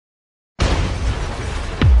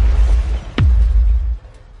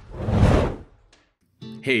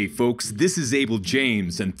Hey folks, this is Abel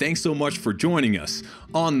James, and thanks so much for joining us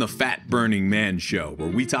on the Fat Burning Man Show,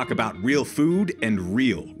 where we talk about real food and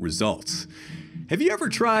real results. Have you ever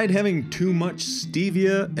tried having too much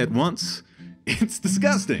stevia at once? It's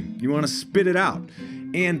disgusting. You want to spit it out.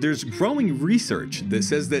 And there's growing research that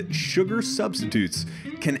says that sugar substitutes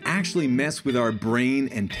can actually mess with our brain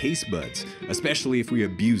and taste buds, especially if we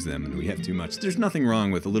abuse them and we have too much. There's nothing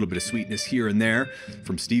wrong with a little bit of sweetness here and there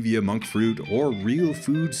from stevia, monk fruit, or real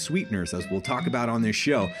food sweeteners, as we'll talk about on this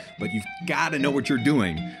show. But you've got to know what you're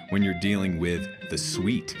doing when you're dealing with the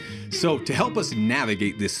sweet. So to help us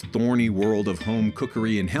navigate this thorny world of home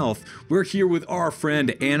cookery and health, we're here with our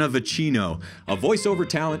friend Anna Vocino, a voiceover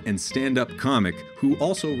talent and stand-up comic who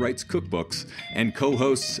also writes cookbooks and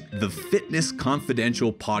co-hosts the Fitness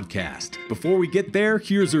Confidential podcast. Before we get there,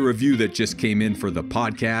 here's a review that just came in for the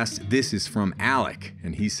podcast. This is from Alec,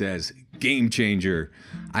 and he says, "Game changer.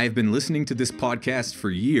 I have been listening to this podcast for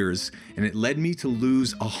years, and it led me to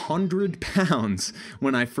lose 100 pounds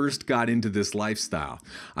when I first got into this lifestyle.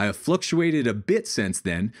 I have fluctuated a bit since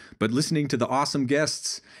then, but listening to the awesome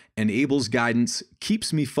guests and Abel's guidance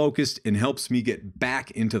keeps me focused and helps me get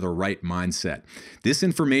back into the right mindset. This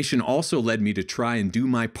information also led me to try and do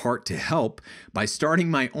my part to help by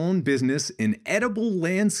starting my own business in edible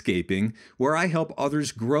landscaping, where I help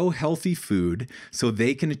others grow healthy food so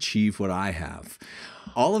they can achieve what I have.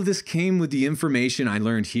 All of this came with the information I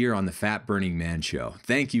learned here on the Fat Burning Man Show.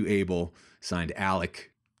 Thank you, Abel." Signed, Alec.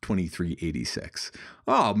 2386.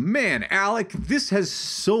 Oh man, Alec, this has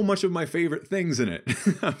so much of my favorite things in it.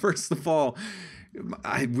 First of all,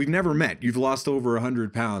 we've never met. You've lost over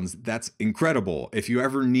 100 pounds. That's incredible. If you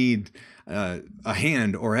ever need a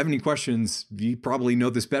hand or have any questions, you probably know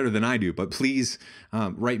this better than I do, but please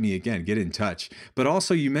write me again, get in touch. But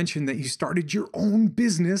also you mentioned that you started your own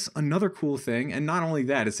business, another cool thing. And not only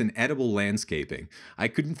that, it's an edible landscaping. I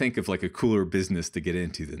couldn't think of like a cooler business to get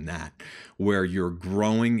into than that, where you're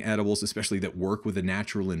growing edibles, especially that work with a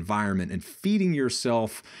natural environment, and feeding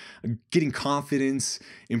yourself, getting confidence,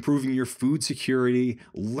 improving your food security,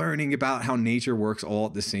 learning about how nature works all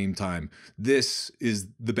at the same time. This is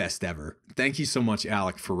the best ever. Thank you so much,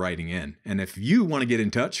 Alec, for writing in. And if you want to get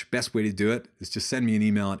in touch, best way to do it is just send me an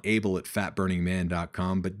email at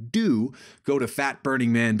abel@fatburningman.com. But do go to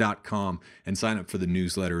fatburningman.com and sign up for the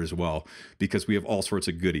newsletter as well, because we have all sorts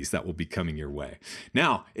of goodies that will be coming your way.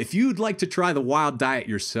 Now, if you'd like to try the wild diet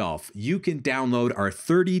yourself, you can download our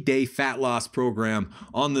 30-day fat loss program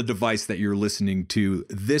on the device that you're listening to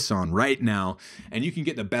this on right now, and you can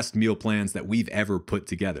get the best meal plans that we've ever put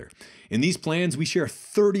together. In these plans, we share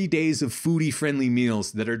 30 days of foodie-friendly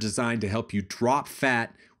meals that are designed to help you drop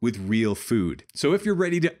fat with real food. So if you're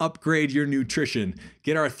ready to upgrade your nutrition,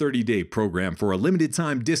 get our 30-day program for a limited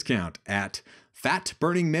time discount at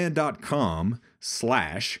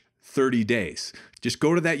fatburningman.com/30 days. Just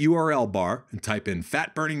go to that URL bar and type in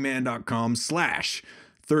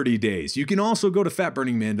fatburningman.com/30 days. You can also go to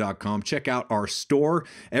fatburningman.com, check out our store.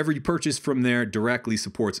 Every purchase from there directly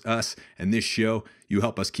supports us and this show. You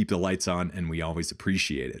help us keep the lights on, and we always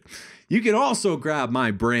appreciate it. You can also grab my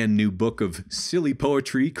brand new book of silly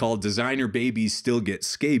poetry called Designer Babies Still Get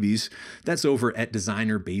Scabies. That's over at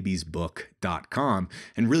designerbabiesbook.com.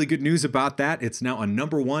 And really good news about that, it's now a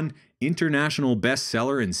 #1 international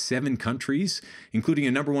bestseller in 7 countries, including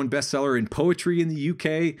a #1 bestseller in poetry in the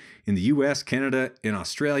UK, in the US, Canada, in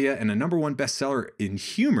Australia, and a #1 bestseller in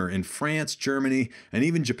humor in France, Germany, and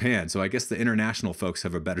even Japan. So I guess the international folks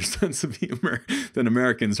have a better sense of humor than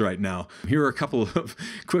Americans right now. Here are a couple of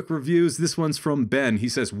quick reviews. This one's from Ben. He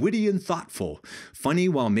says, "Witty and thoughtful, funny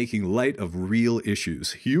while making light of real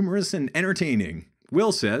issues, humorous and entertaining."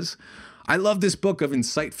 Will says, "I love this book of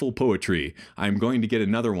insightful poetry. I'm going to get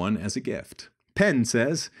another one as a gift." Penn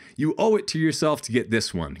says, "You owe it to yourself to get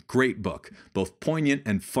this one. Great book, both poignant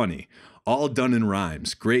and funny. All done in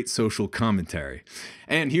rhymes. Great social commentary."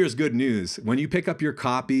 And here's good news. When you pick up your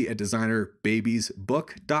copy at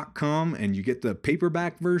designerbabiesbook.com and you get the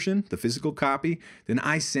paperback version, the physical copy, then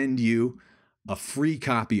I send you a free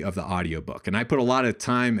copy of the audiobook. And I put a lot of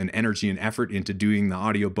time and energy and effort into doing the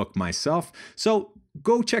audiobook myself. So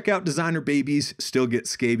go check out Designer Babies Still Get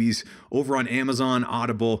Scabies over on Amazon,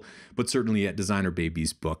 Audible, but certainly at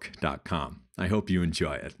designerbabiesbook.com. I hope you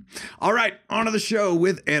enjoy it. All right, on to the show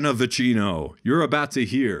with Anna Vocino. You're about to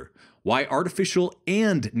hear why artificial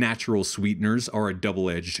and natural sweeteners are a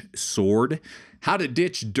double-edged sword, how to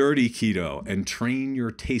ditch dirty keto and train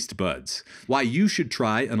your taste buds, why you should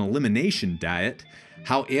try an elimination diet,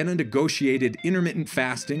 how Anna negotiated intermittent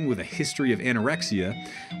fasting with a history of anorexia,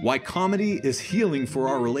 why comedy is healing for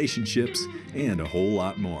our relationships, and a whole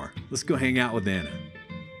lot more. Let's go hang out with Anna.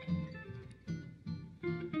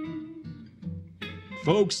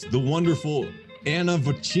 Folks, the wonderful Anna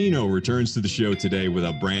Vocino returns to the show today with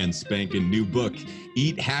a brand spanking new book,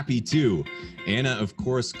 Eat Happy Too. Anna, of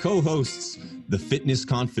course, co-hosts the Fitness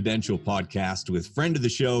Confidential podcast with friend of the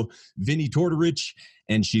show, Vinny Tortorich,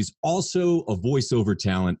 and she's also a voiceover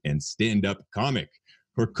talent and stand-up comic.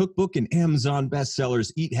 Her cookbook and Amazon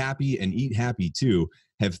bestsellers, Eat Happy and Eat Happy Too,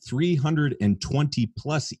 have 320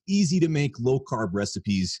 plus easy-to-make low-carb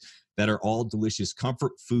recipes that are all delicious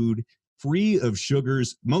comfort food, free of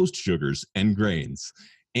sugars, most sugars, and grains.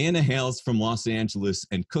 Anna hails from Los Angeles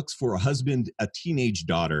and cooks for a husband, a teenage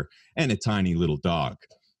daughter, and a tiny little dog.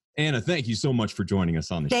 Anna, thank you so much for joining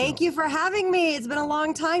us on the show. Thank you for having me. It's been a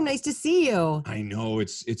long time. Nice to see you. I know.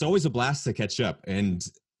 It's always a blast to catch up, and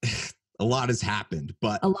a lot has happened.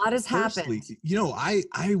 But a lot has happened. You know, I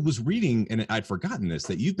was reading, and I'd forgotten this,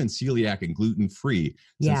 that you've been celiac and gluten-free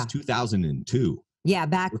since 2002. Yeah,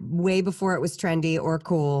 back way before it was trendy or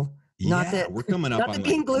cool. Not that we're coming up not on that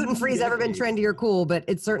being gluten-free has ever been trendy or cool, but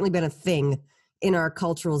it's certainly been a thing in our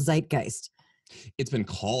cultural zeitgeist. It's been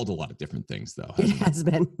called a lot of different things, though. It has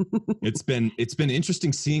been. It's been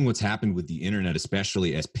interesting seeing what's happened with the internet,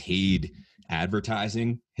 especially as paid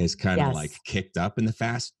advertising has kind of like kicked up in the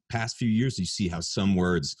past few years. You see how some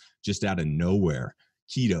words just out of nowhere,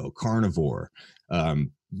 keto, carnivore, all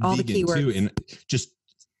vegan the keywords too, and just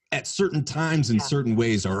at certain times in certain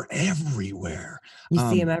ways are everywhere. You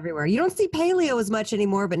see them everywhere. You don't see paleo as much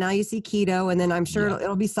anymore, but now you see keto, and then I'm sure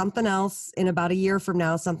it'll be something else in about a year from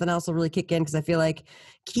now. Something else will really kick in because I feel like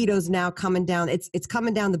keto's now coming down. It's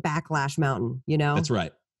coming down the backlash mountain, you know? That's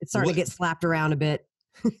right. It's starting to get slapped around a bit.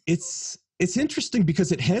 It's interesting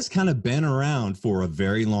because it has kind of been around for a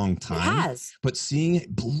very long time. It has. But seeing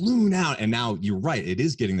it balloon out, and now you're right, it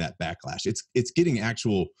is getting that backlash. It's getting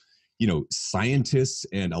actual, scientists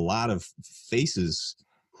and a lot of faces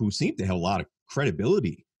who seem to have a lot of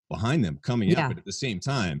credibility behind them coming up, but at the same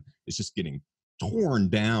time, it's just getting torn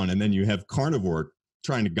down. And then you have carnivore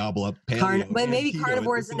trying to gobble up paleo. Maybe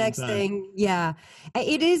carnivore is the next thing. Yeah.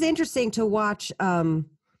 It is interesting to watch.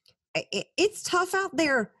 It's tough out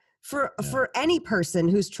there for any person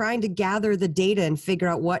who's trying to gather the data and figure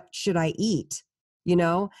out what should I eat,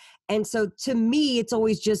 And so to me, it's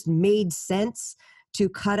always just made sense to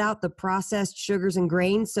cut out the processed sugars and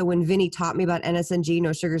grains. So when Vinny taught me about NSNG,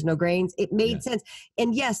 no sugars, no grains, it made sense.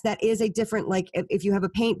 And yes, that is a different, like if you have a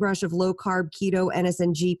paintbrush of low carb, keto,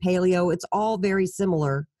 NSNG, paleo, it's all very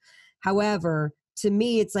similar. However, to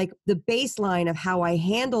me, it's like the baseline of how I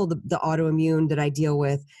handle the autoimmune that I deal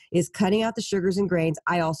with is cutting out the sugars and grains.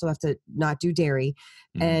 I also have to not do dairy.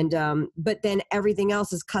 And, but then everything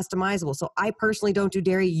else is customizable. So I personally don't do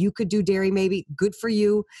dairy. You could do dairy, maybe. Good for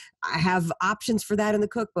you. I have options for that in the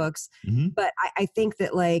cookbooks. But I think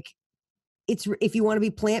that if you want to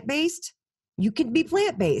be plant-based, you can be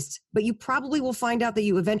plant-based, but you probably will find out that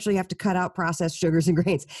you eventually have to cut out processed sugars and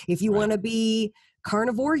grains. If you want to be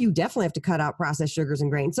carnivore, you definitely have to cut out processed sugars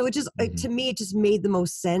and grains. So it just, to me, it just made the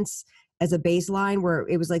most sense as a baseline where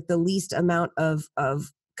it was like the least amount of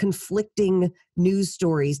conflicting news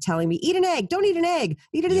stories telling me, eat an egg, don't eat an egg,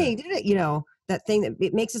 eat an egg, that thing that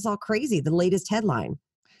it makes us all crazy, the latest headline.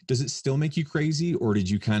 Does it still make you crazy, or did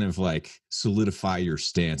you kind of solidify your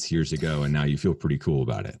stance years ago and now you feel pretty cool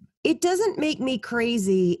about it? It doesn't make me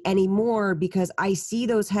crazy anymore because I see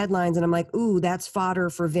those headlines and I'm like, ooh, that's fodder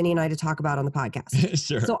for Vinny and I to talk about on the podcast.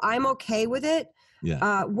 Sure. So I'm okay with it.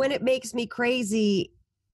 Yeah. When it makes me crazy,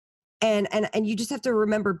 and you just have to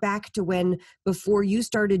remember back to when, before you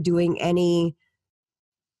started doing any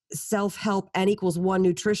self-help N=1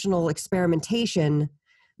 nutritional experimentation,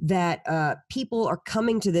 that people are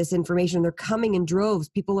coming to this information. They're coming in droves.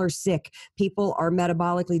 People are sick. People are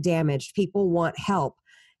metabolically damaged. People want help.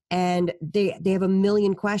 And they have a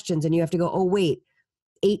million questions, and you have to go, oh, wait,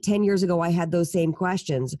 8-10 years ago, I had those same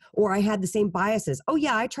questions, or I had the same biases. Oh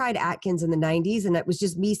yeah, I tried Atkins in the 90s, and it was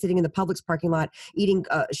just me sitting in the Publix parking lot eating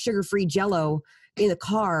sugar-free Jell-O in the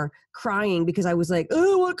car, crying because I was like,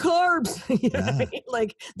 oh, what carbs? What I mean?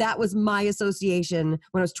 Like that was my association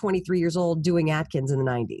when I was 23 years old doing Atkins in the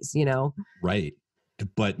 90s, Right.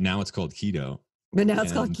 But now it's called keto. But now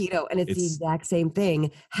it's called keto, and it's the exact same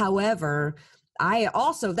thing. However, I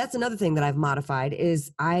also, that's another thing that I've modified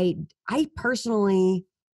is I personally,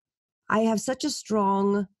 I have such a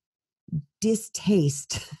strong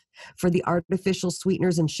distaste for the artificial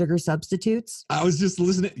sweeteners and sugar substitutes. I was just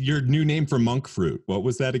listening. Your new name for monk fruit. What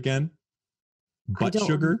was that again? Butt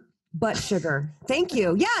sugar? Butt sugar. Thank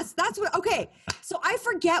you. Yes, that's what, okay. So I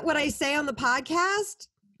forget what I say on the podcast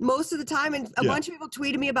most of the time. And a bunch of people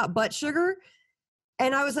tweeted me about butt sugar.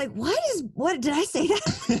 And I was like, what did I say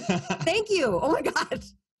that? Thank you. Oh my God.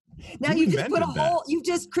 Now you just put you've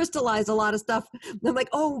just crystallized a lot of stuff. I'm like,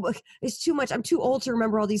 oh, it's too much. I'm too old to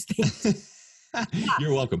remember all these things.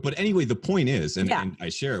 You're welcome. But anyway, the point is, and I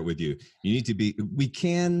share it with you, you need to we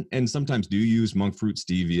can, and sometimes do use monk fruit,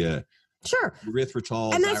 stevia, sure,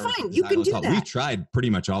 erythritol, and that's fine. You can do that. We've tried pretty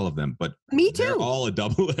much all of them, but me too. They're all a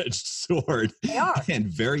double-edged sword. They are, and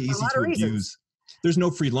very easy to abuse. There's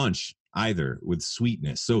no free lunch either with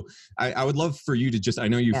sweetness. So I would love for you to just, I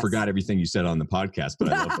know you forgot everything you said on the podcast,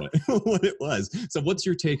 but I love what it was. So what's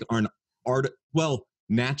your take on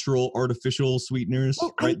natural artificial sweeteners,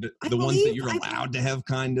 right? The ones that you're allowed to have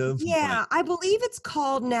kind of? Yeah, I believe it's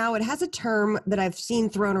called now, it has a term that I've seen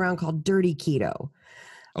thrown around called dirty keto.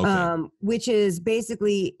 Okay. Which is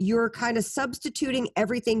basically you're kind of substituting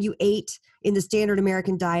everything you ate in the standard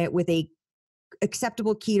American diet with a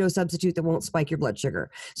acceptable keto substitute that won't spike your blood sugar.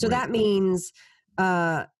 So that means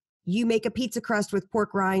you make a pizza crust with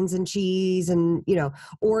pork rinds and cheese, and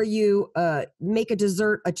or you make a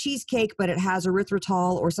dessert, a cheesecake, but it has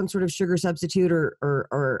erythritol or some sort of sugar substitute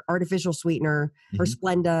or artificial sweetener or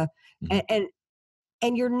Splenda,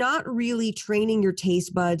 and you're not really training your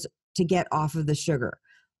taste buds to get off of the sugar.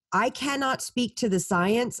 I cannot speak to the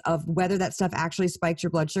science of whether that stuff actually spikes your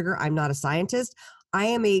blood sugar. I'm not a scientist. I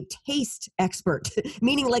am a taste expert,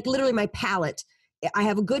 meaning like literally my palate. I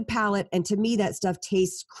have a good palate, and to me that stuff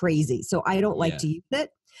tastes crazy. So I don't like to use it.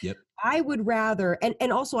 Yep. I would rather,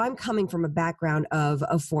 and also I'm coming from a background of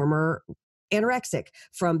a former anorexic,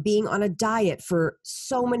 from being on a diet for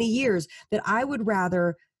so many years, that I would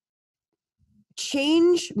rather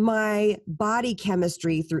change my body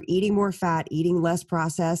chemistry through eating more fat, eating less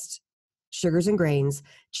processed sugars and grains,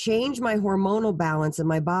 change my hormonal balance in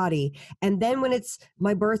my body. And then when it's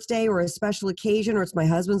my birthday or a special occasion, or it's my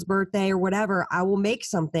husband's birthday or whatever, I will make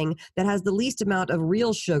something that has the least amount of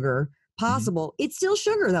real sugar possible. It's still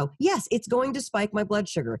sugar though. Yes, it's going to spike my blood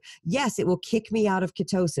sugar. Yes, it will kick me out of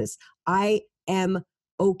ketosis. I am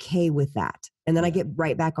okay with that. And then I get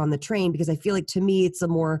right back on the train, because I feel like, to me, it's a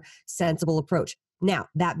more sensible approach. Now,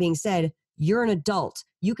 that being said, you're an adult.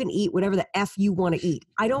 You can eat whatever the F you want to eat.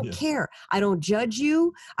 I don't care. I don't judge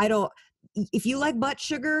you. If you like butt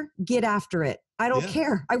sugar, get after it. I don't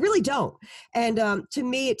care. I really don't. And to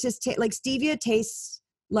me, it just like stevia tastes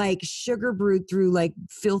like sugar brewed through like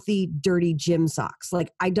filthy, dirty gym socks.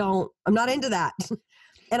 Like I'm not into that.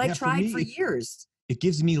 And I tried for years. It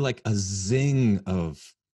gives me like a zing of,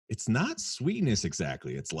 it's not sweetness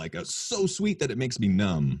exactly. It's like so sweet that it makes me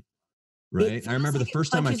numb. Right. I remember the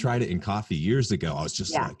first time I tried it in coffee years ago, I was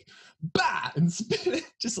just like, bah, and spit it,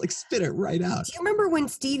 just like spit it right out. Do you remember when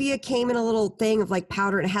stevia came in a little thing of like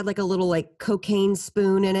powder, and it had like a little like cocaine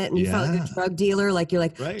spoon in it, and you felt like a drug dealer, like you're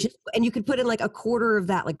like, and you could put in like a quarter of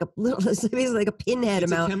that, like a little, basically like a pinhead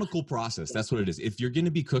amount. It's a chemical process. That's what it is. If you're going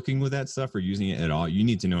to be cooking with that stuff or using it at all, you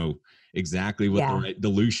need to know exactly what the right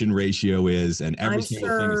dilution ratio is, and every single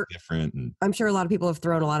thing is different. And I'm sure a lot of people have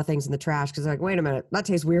thrown a lot of things in the trash because they're like, wait a minute, that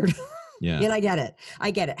tastes weird. Yeah. And I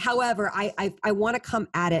get it. However, I want to come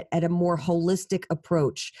at it at a more holistic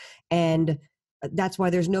approach. And that's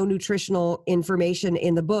why there's no nutritional information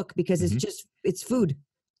in the book, because it's food.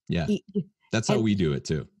 Yeah. That's how we do it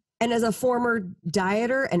too. And as a former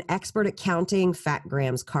dieter and expert at counting fat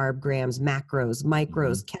grams, carb grams, macros,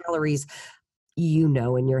 micros, calories,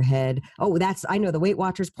 in your head, I know the Weight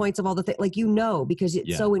Watchers points of all the things, like, because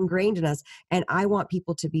it's so ingrained in us. And I want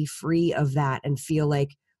people to be free of that and feel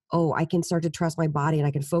like, I can start to trust my body, and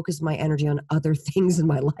I can focus my energy on other things in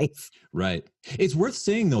my life. Right. It's worth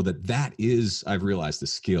saying though, that is, I've realized, a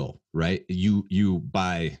skill, right? You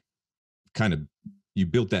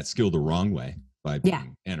built that skill the wrong way by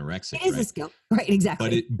being anorexic. It is a skill. Right.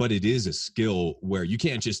 Exactly. But it is a skill where you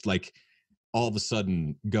can't just like all of a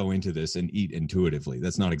sudden go into this and eat intuitively.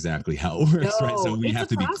 That's not exactly how it works, right? So we have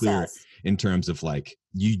to be clear in terms of like,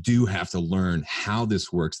 you do have to learn how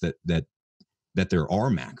this works, that there are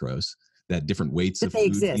macros, that different weights of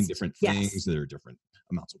food mean different things. There are different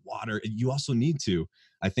amounts of water. You also need to,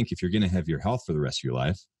 I think, if you're going to have your health for the rest of your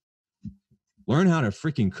life, learn how to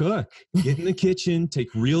freaking cook. Get in the kitchen,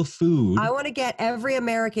 take real food. I want to get every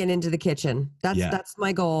American into the kitchen. That's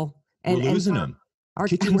my goal. And we're losing them. Our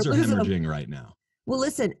kitchens are hemorrhaging right now. Well,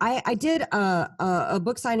 listen, I did a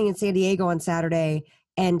book signing in San Diego on Saturday,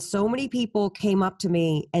 and so many people came up to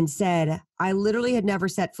me and said, I literally had never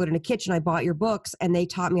set foot in a kitchen. I bought your books and they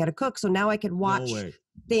taught me how to cook. So now I can watch.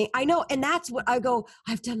 I know. And that's what I go,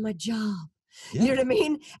 I've done my job. Yeah. You know what I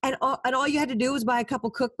mean? And all you had to do was buy a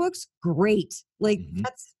couple cookbooks. Great. Like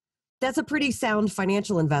that's a pretty sound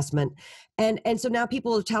financial investment. And so now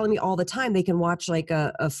people are telling me all the time they can watch like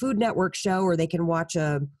a Food Network show, or they can watch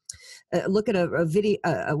a look at a video,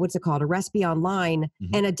 what's it called, a recipe online,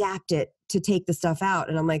 and adapt it to take the stuff out.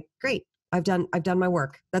 And I'm like, great, I've done my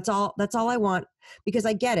work. That's all I want, because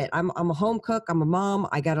I get it. I'm a home cook. I'm a mom.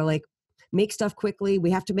 I got to like make stuff quickly.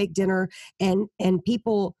 We have to make dinner. And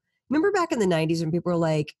people remember back in the 90s when people were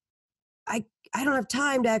like, I don't have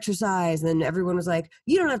time to exercise. And then everyone was like,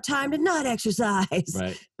 you don't have time to not exercise.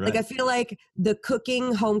 Right. Like, I feel like the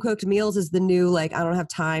cooking home cooked meals is the new, like, I don't have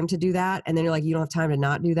time to do that. And then you're like, you don't have time to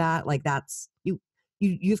not do that. Like, that's, you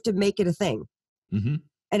have to make it a thing. And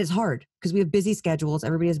it's hard because we have busy schedules.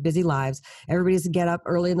 Everybody has busy lives. Everybody has to get up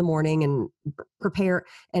early in the morning and prepare.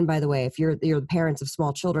 And by the way, if you're the parents of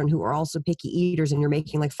small children who are also picky eaters and you're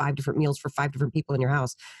making like 5 different meals for 5 different people in your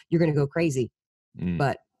house, you're going to go crazy.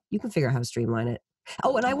 But you can figure out how to streamline it.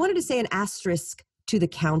 Oh, and I wanted to say an asterisk to the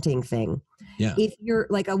counting thing. Yeah. If you're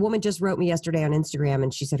like, a woman just wrote me yesterday on Instagram,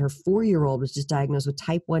 and she said her 4-year-old was just diagnosed with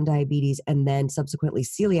type 1 diabetes and then subsequently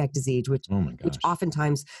celiac disease, which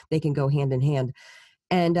oftentimes they can go hand in hand.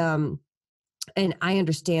 And I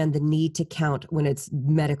understand the need to count when it's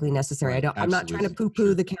medically necessary. Right, I'm not trying to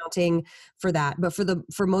poo-poo the counting for that, but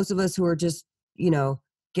for most of us who are just,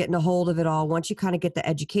 getting a hold of it all, once you kind of get the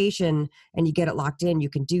education and you get it locked in, you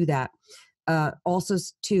can do that. Also,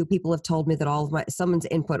 too, people have told me that someone's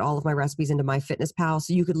input all of my recipes into MyFitnessPal,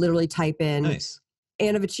 so you could literally type in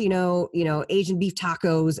Anna Vocino, Asian beef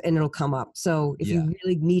tacos, and it'll come up. So if you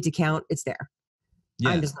really need to count, it's there.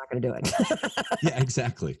 Yeah. I'm just not going to do it. Yeah,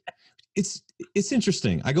 exactly. It's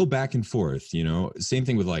interesting. I go back and forth, same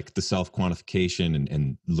thing with like the self-quantification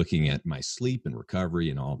and looking at my sleep and recovery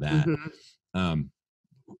and all that.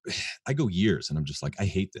 I go years and I'm just like, I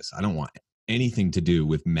hate this. I don't want anything to do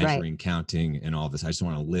with measuring, counting, and all this. I just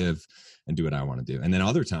want to live and do what I want to do. And then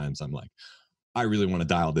other times I'm like, I really want to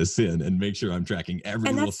dial this in and make sure I'm tracking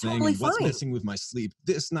every little thing. Totally and what's messing with my sleep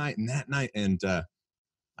this night and that night. And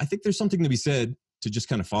I think there's something to be said to just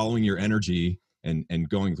kind of following your energy and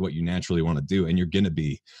going with what you naturally want to do. And you're going to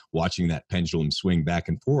be watching that pendulum swing back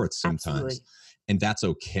and forth sometimes. Absolutely. And that's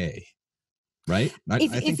okay. Right? I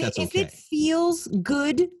think that's okay. If it feels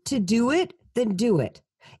good to do it, then do it.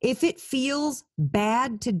 If it feels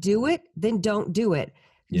bad to do it, then don't do it.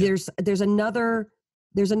 Yeah. There's another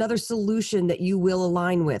solution that you will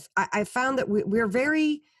align with. I found that we're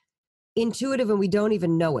very intuitive and we don't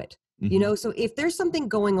even know it. So if there's something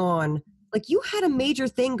going on, like you had a major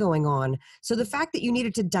thing going on, so the fact that you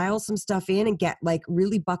needed to dial some stuff in and get like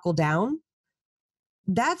really buckle down,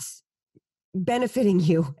 that's benefiting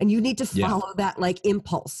you, and you need to follow that like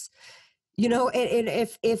impulse, and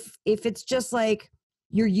if it's just like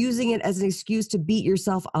you're using it as an excuse to beat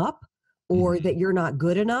yourself up, or that you're not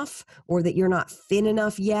good enough, or that you're not thin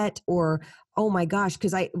enough yet, or oh my gosh,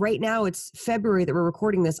 because right now it's February that we're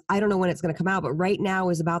recording this. I don't know when it's going to come out, but right now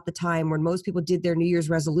is about the time when most people did their New Year's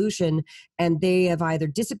resolution and they have either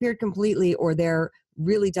disappeared completely or they're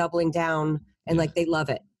really doubling down and like they love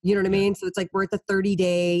it. You know what I mean? So it's like we're at the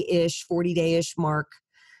 30-day-ish, 40-day-ish mark,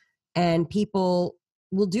 and people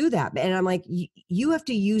will do that. And I'm like, you have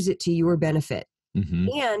to use it to your benefit.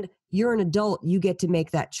 And you're an adult. You get to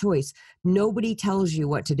make that choice. Nobody tells you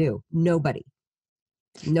what to do. Nobody.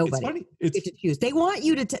 Nobody. It's get to choose. They want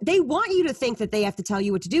you to think that they have to tell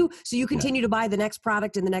you what to do, so you continue to buy the next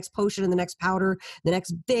product and the next potion and the next powder, the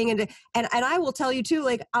next thing, and I will tell you too.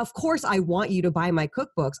 Like, of course, I want you to buy my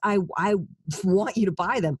cookbooks. I want you to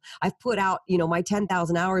buy them. I've put out my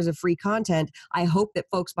 10,000 hours of free content. I hope that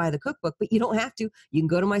folks buy the cookbook, but you don't have to. You can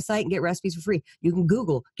go to my site and get recipes for free. You can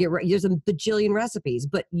Google there's a bajillion recipes,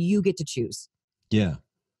 but you get to choose. Yeah,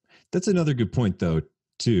 that's another good point though,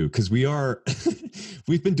 too, because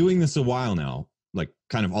we've been doing this a while now, like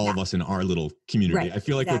kind of all of us in our little community. I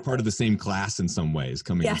feel like we're part of the same class in some ways,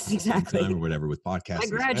 coming at the same time or whatever with podcasts. I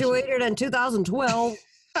graduated in 2012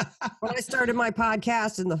 when I started my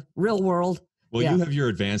podcast in the real world. Well, you have your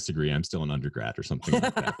advanced degree. I'm still an undergrad or something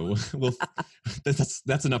like that. But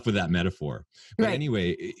that's enough with that metaphor. But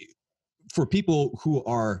anyway, for people who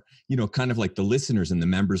are, kind of like the listeners and the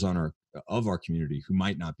members of our community who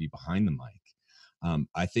might not be behind the mic,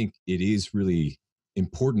 I think it is really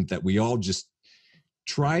important that we all just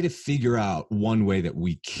try to figure out one way that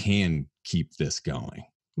we can keep this going.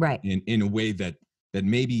 Right. In a way that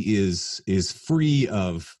maybe is free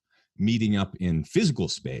of meeting up in physical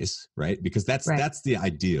space, right? Because that's the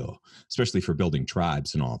ideal, especially for building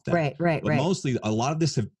tribes and all of that. Right. But mostly a lot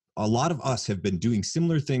of us have been doing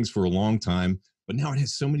similar things for a long time, but now it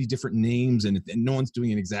has so many different names and no one's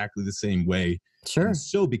doing it exactly the same way. Sure. And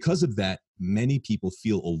so because of that, many people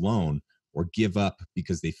feel alone or give up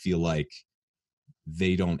because they feel like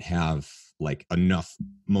they don't have like enough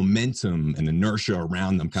momentum and inertia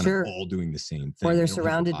around them kind of all doing the same thing. Or they're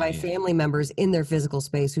surrounded by family members in their physical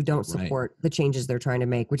space who don't support the changes they're trying to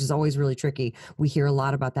make, which is always really tricky. We hear a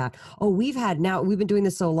lot about that. Oh, we've been doing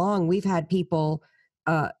this so long. We've had people,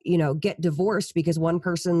 get divorced because one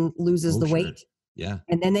person loses the weight. Yeah.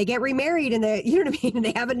 And then they get remarried and they, you know what I mean? And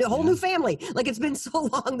they have a whole new family. Like, it's been so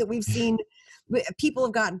long that we've seen people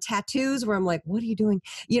have gotten tattoos where I'm like, what are you doing?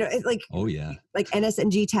 It's like, oh yeah, like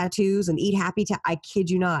NSNG tattoos and eat happy. I kid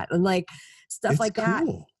you not. And like stuff like that.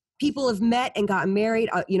 People have met and gotten married,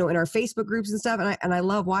 in our Facebook groups and stuff. And I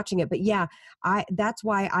love watching it, but yeah, that's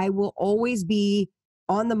why I will always be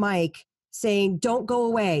on the mic saying, don't go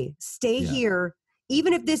away, stay here.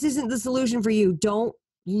 Even if this isn't the solution for you, don't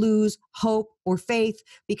lose hope or faith,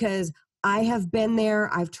 because I have been there.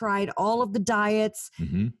 I've tried all of the diets.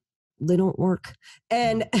 Mm-hmm. They don't work.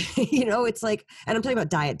 And, it's like, and I'm talking about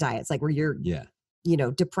diets, like where you're,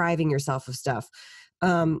 depriving yourself of stuff.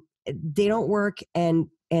 They don't work. And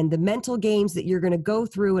the mental games that you're going to go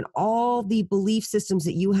through and all the belief systems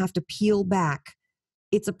that you have to peel back,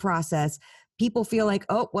 it's a process. People feel like,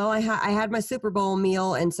 oh, well, I had my Super Bowl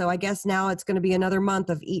meal. And so I guess now it's going to be another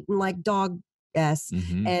month of eating like dog S.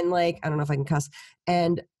 Mm-hmm. And like, I don't know if I can cuss.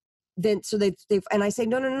 And then, so they've, and I say,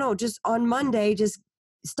 no, just on Monday, just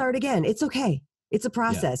start again. It's okay. It's a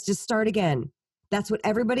process. Just start again. That's what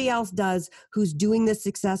everybody else does who's doing this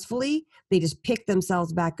successfully. They just pick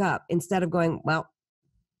themselves back up instead of going, well,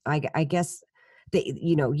 I guess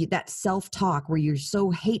that self-talk where you're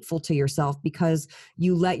so hateful to yourself because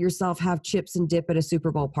you let yourself have chips and dip at a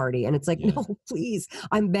Super Bowl party. And it's like, no, please,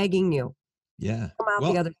 I'm begging you. Yeah. Come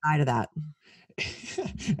out the other side of that.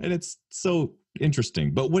 And it's so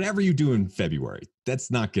interesting. But whatever you do in February,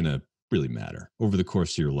 that's not going to really matter over the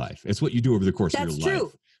course of your life. It's what you do over the course of your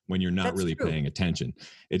life when you're not really paying attention.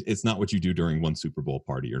 It's not what you do during one Super Bowl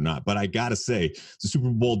party or not. But I got to say, the Super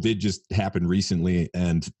Bowl did just happen recently.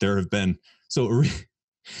 And there have been,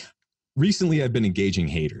 recently I've been engaging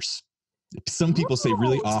haters. Some people say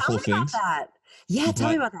really awful things. Yeah, tell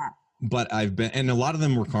me about that. But and a lot of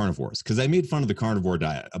them were carnivores because I made fun of the carnivore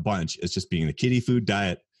diet a bunch. It's just being the kiddie food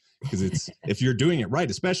diet because it's, if you're doing it right,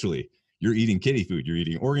 especially, you're eating kiddie food. You're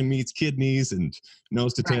eating organ meats, kidneys, and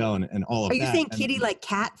nose to tail and all of that. Are you saying kiddie like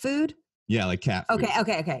cat food? Yeah, like cat food.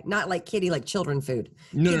 Okay. Not like kiddie like children food.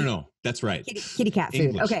 No. That's right. Kitty cat food.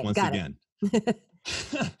 English, okay, once got again. it.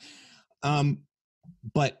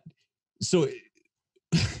 But so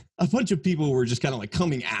a bunch of people were just kind of like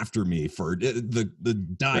coming after me for the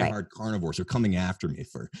diehard carnivores are coming after me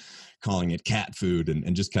for calling it cat food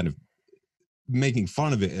and just kind of making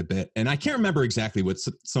fun of it a bit. And I can't remember exactly what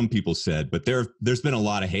some people said, but there's been a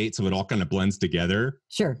lot of hate. So it all kind of blends together.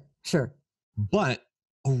 Sure. But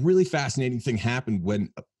a really fascinating thing happened when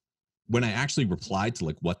I actually replied to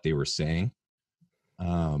like what they were saying.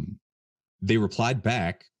 They replied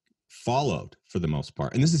back, followed for the most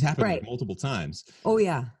part. And this has happened like multiple times. Oh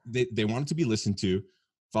yeah. They wanted to be listened to,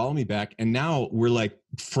 follow me back. And now we're like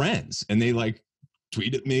friends and they like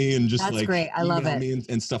tweet at me and just like great. I love it. Me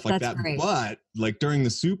and stuff like that. Great. But like during the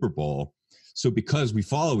Super Bowl, so because we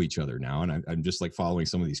follow each other now, and I'm just like following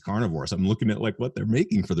some of these carnivores, I'm looking at like what they're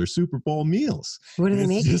making for their Super Bowl meals. What are they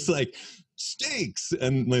making? Just like steaks,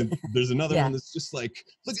 and like there's another one that's just like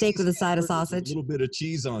steak with a side of sausage, a little bit of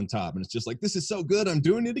cheese on top, and it's just like, this is so good, I'm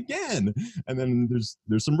doing it again. And then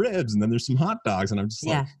there's some ribs, and then there's some hot dogs, and I'm just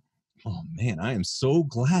like, oh man, I am so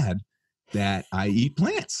glad that I eat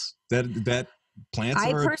plants. That plants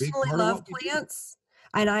are a big part of what we do. I personally love plants.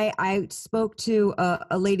 And I spoke to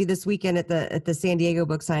a lady this weekend at the San Diego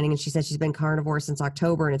book signing, and she said she's been carnivore since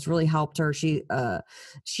October, and it's really helped her. She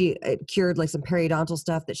cured like some periodontal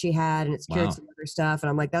stuff that she had, and it's cured some other stuff. And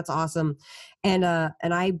I'm like, that's awesome. And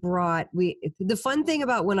I brought the fun thing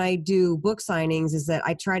about when I do book signings is that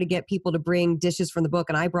I try to get people to bring dishes from the book,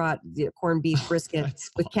 and I brought the corned beef brisket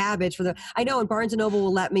with cabbage for I know, and Barnes and Noble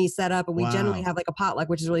will let me set up, and we generally have like a potluck,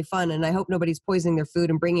 which is really fun. And I hope nobody's poisoning their food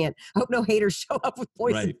and bringing it. I hope no haters show up with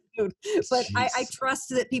poisoned food. But I trust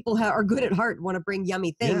that people are good at heart and want to bring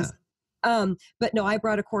yummy things. Yeah. But no, I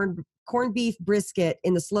brought a corned beef brisket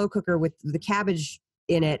in the slow cooker with the cabbage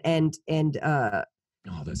in it, and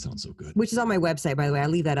oh, that sounds so good. Which is on my website, by the way. I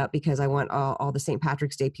leave that up because I want all the St.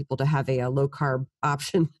 Patrick's Day people to have a low carb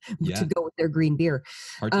option to go with their green beer.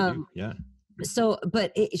 Hard to do, yeah. So,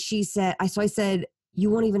 but she said, I said, you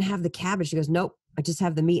won't even have the cabbage. She goes, nope, I just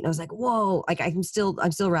have the meat. And I was like, whoa, like I'm still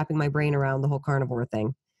wrapping my brain around the whole carnivore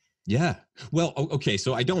thing. Yeah. Well, okay.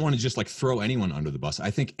 So I don't want to just like throw anyone under the bus.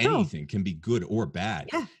 I think No. anything can be good or bad.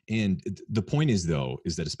 Yeah. And the point is, though,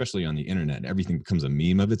 is that especially on the internet, everything becomes a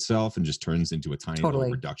meme of itself and just turns into a tiny little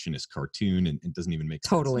Totally. reductionist cartoon and doesn't even make sense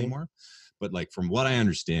Totally. anymore. But like from what I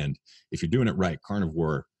understand, if you're doing it right,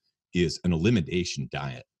 carnivore is an elimination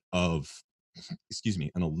diet of, excuse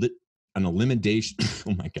me, an elimination.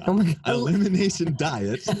 Oh my God. Oh my An God. elimination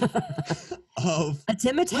diet of A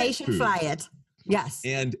imitation plant foods. diet. Yes.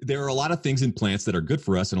 And there are a lot of things in plants that are good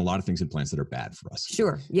for us and a lot of things in plants that are bad for us.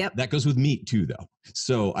 Sure. Yep. That goes with meat too, though.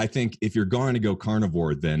 So I think if you're going to go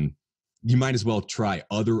carnivore, then you might as well try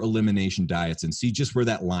other elimination diets and see just where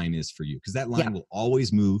that line is for you, because that line will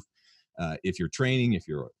always move. If you're training, if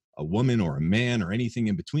you're a woman or a man or anything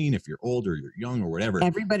in between, if you're old or you're young or whatever,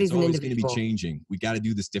 Everybody's it's an always going to be individual. changing. We got to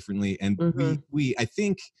do this differently. And Mhm. I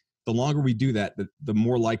think the longer we do that, the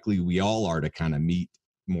more likely we all are to kind of meet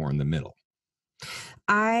more in the middle.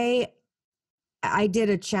 I did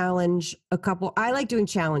a challenge I like doing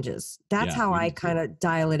challenges. That's how I kind of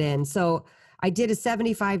dial it in. So I did a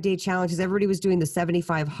 75-day challenge because everybody was doing the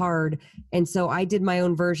 75 hard. And so I did my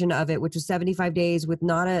own version of it, which was 75 days with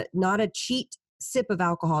not a cheat sip of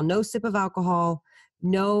alcohol, no sip of alcohol,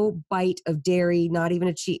 no bite of dairy, not even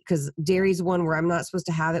a cheat, because dairy's one where I'm not supposed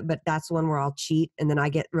to have it, but that's one where I'll cheat and then I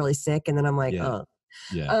get really sick and then I'm like, oh.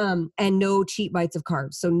 Yeah. And no cheat bites of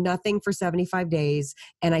carbs. So nothing for 75 days.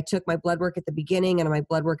 And I took my blood work at the beginning and my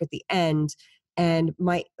blood work at the end. And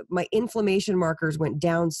my inflammation markers went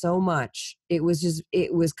down so much. It was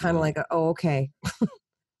kind of like, oh, okay.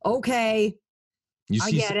 Okay.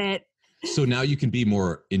 I get it. So now you can be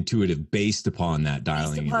more intuitive based upon that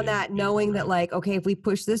dialing. Based upon that, knowing that like, okay, if we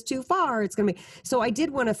push this too far, it's going to be. So I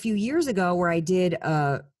did one a few years ago where I did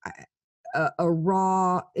a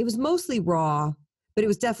raw, it was mostly raw, but it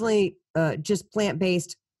was definitely just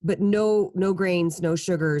plant-based, but no grains, no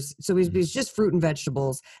sugars. So it was just fruit and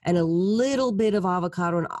vegetables and a little bit of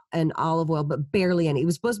avocado and olive oil, but barely any. It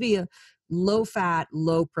was supposed to be a low-fat,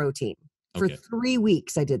 low-protein. For 3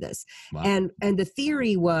 weeks, I did this. Wow. And the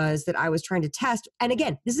theory was that I was trying to test. And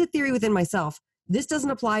again, this is a theory within myself. This doesn't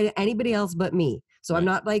apply to anybody else but me. So I'm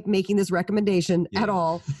not like making this recommendation at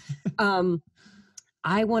all.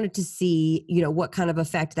 I wanted to see, what kind of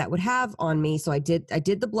effect that would have on me. So I did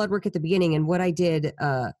the blood work at the beginning. And what I did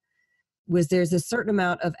was there's a certain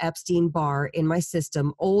amount of Epstein-Barr in my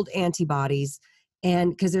system, old antibodies.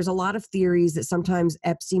 And because there's a lot of theories that sometimes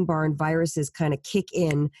Epstein-Barr and viruses kind of kick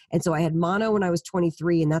in. And so I had mono when I was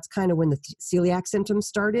 23, and that's kind of when the celiac symptoms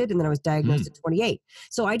started. And then I was diagnosed at 28.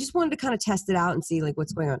 So I just wanted to kind of test it out and see like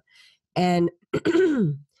what's going on. And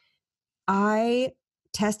I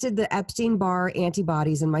tested the Epstein-Barr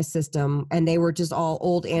antibodies in my system, and they were just all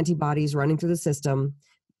old antibodies running through the system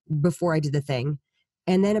before I did the thing.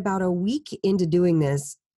 And then about a week into doing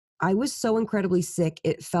this, I was so incredibly sick.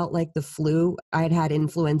 It felt like the flu. I had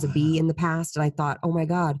influenza B in the past, and I thought, oh my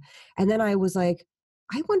God. And then I was like,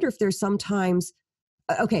 I wonder if there's sometimes,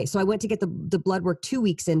 okay. So I went to get the blood work 2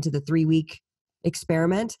 weeks into the 3-week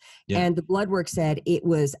experiment. And the blood work said it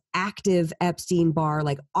was active Epstein-Barr,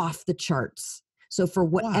 like off the charts. So for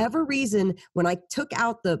whatever reason, when I took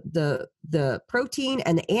out the protein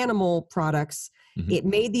and the animal products, it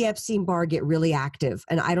made the Epstein-Barr get really active.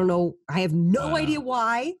 And I don't know, I have no idea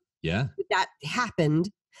why that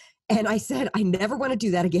happened. And I said, I never want to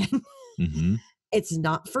do that again. It's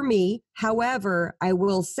not for me. However, I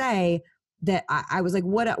will say that I was like,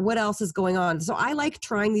 what else is going on? So I like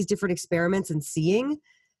trying these different experiments and seeing.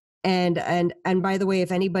 And by the way,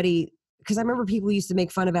 if anybody, because I remember people used to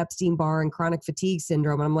make fun of Epstein-Barr and chronic fatigue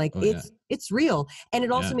syndrome. And I'm like, it's real. And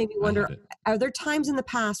it also made me wonder, are there times in the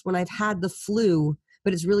past when I've had the flu,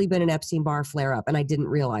 but it's really been an Epstein-Barr flare-up and I didn't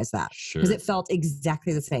realize that? Because it felt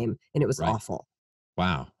exactly the same and it was awful.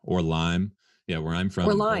 Wow. Or Lyme. Yeah, where I'm from,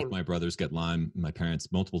 both my brothers get Lyme, my parents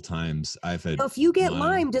multiple times. I've had. So if you get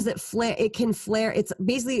Lyme, does it flare? It can flare. It's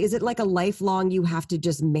basically, is it like a lifelong, you have to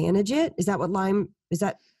just manage it? Is that what Lyme, is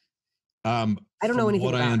that? I don't know anything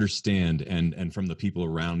what about I understand, and from the people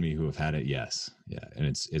around me who have had it, yes. Yeah. And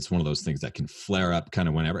it's one of those things that can flare up kind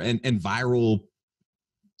of whenever. And viral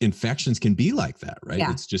infections can be like that, right?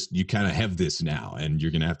 Yeah. It's just, you kind of have this now and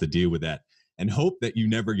you're going to have to deal with that and hope that you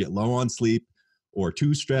never get low on sleep or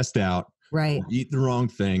too stressed out. Right. Or eat the wrong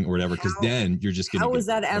thing or whatever, because then you're just going to. How is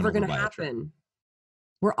that ever going to happen?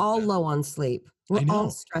 We're all low on sleep. We're all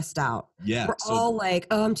stressed out. Yeah. We're all like,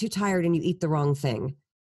 oh, I'm too tired, and you eat the wrong thing.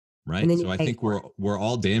 Right. So I think we're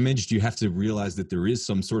all damaged. You have to realize that there is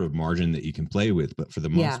some sort of margin that you can play with, but for the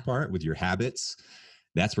most part, with your habits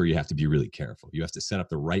that's where you have to be really careful. You have to set up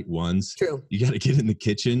the right ones. True. You got to get in the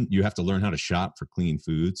kitchen. You have to learn how to shop for clean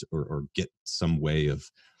foods, or get some way of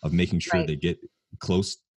making sure they get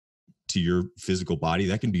close to your physical body.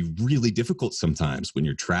 That can be really difficult sometimes when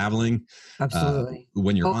you're traveling. Absolutely.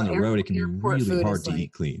 When you're on the road, it can be really hard to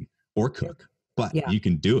eat clean or cook, but you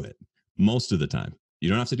can do it most of the time. You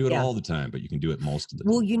don't have to do it all the time, but you can do it most of the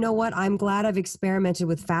time. Well, you know what? I'm glad I've experimented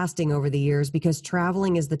with fasting over the years, because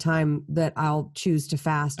traveling is the time that I'll choose to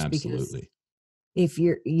fast. Absolutely. Because if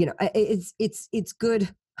you're, it's good.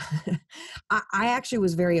 I actually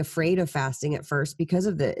was very afraid of fasting at first because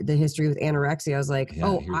of the history with anorexia. I was like,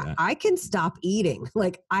 I can stop eating.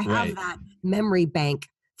 Like, I have that memory bank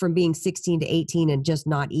from being 16 to 18 and just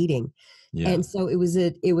not eating. Yeah. And so it was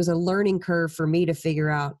a learning curve for me to figure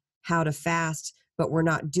out how to fast, but we're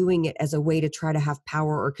not doing it as a way to try to have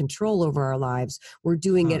power or control over our lives. We're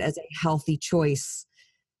doing it as a healthy choice.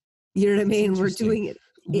 You know what I mean? We're doing it.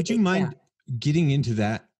 Would you mind getting into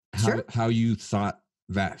that? How you thought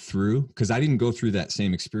that through? Because I didn't go through that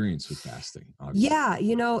same experience with fasting. Obviously. Yeah,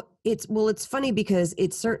 it's funny because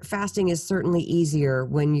fasting is certainly easier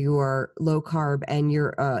when you are low carb and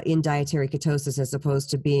you're in dietary ketosis, as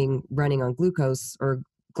opposed to running on glucose or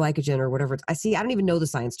glycogen or whatever. I don't even know the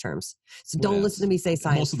science terms, so don't listen to me say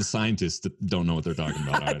science. Most of the scientists don't know what they're talking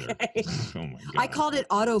about either. Oh my God. I called it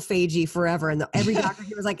autophagy forever, and every doctor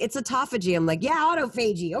here was like, it's autophagy. I'm like, yeah,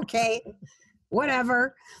 autophagy. Okay,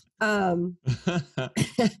 whatever.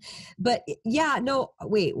 But yeah, no,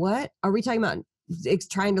 wait, what are we talking about?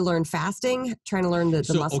 Trying to learn fasting, trying to learn the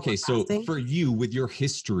muscle. Okay, so for you, with your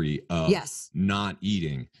history of not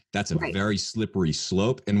eating, that's a very slippery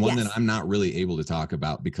slope, and one that I'm not really able to talk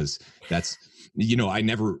about, because that's, I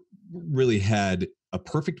never really had a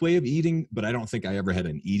perfect way of eating, but I don't think I ever had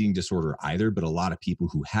an eating disorder either. But a lot of people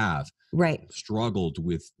who have struggled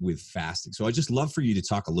with fasting. So I just love for you to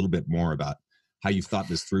talk a little bit more about how you've thought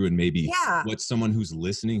this through, and maybe what someone who's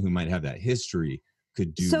listening who might have that history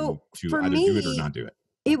could do to either do it or not do it.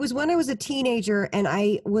 It was when I was a teenager, and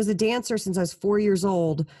I was a dancer since I was 4 years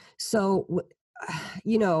old. So,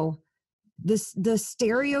 the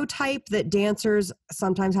stereotype that dancers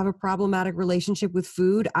sometimes have a problematic relationship with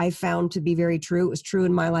food, I found to be very true. It was true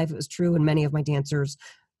in my life. It was true in many of my dancer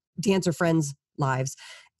friends' lives.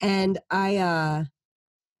 And I,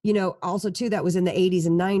 also too, that was in the 80s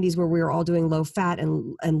and 90s, where we were all doing low fat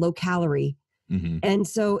and low calorie. Mm-hmm. And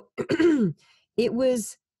so it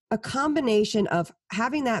was a combination of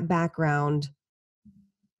having that background,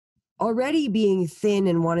 already being thin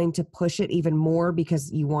and wanting to push it even more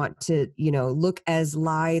because you want to, look as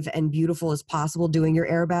lithe and beautiful as possible doing your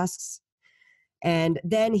arabesques. And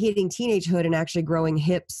then hitting teenagehood and actually growing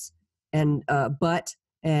hips and butt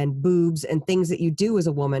and boobs and things that you do as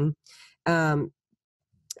a woman.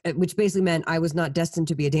 Which basically meant I was not destined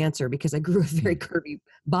to be a dancer, because I grew a very curvy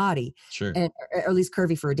body, or at least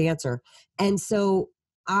curvy for a dancer. And so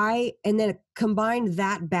and then combined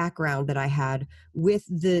that background that I had with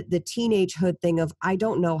the teenagehood thing of, I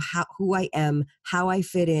don't know who I am, how I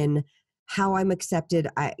fit in, how I'm accepted.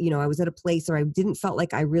 I was at a place where I didn't felt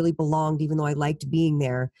like I really belonged, even though I liked being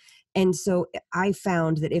there. And so I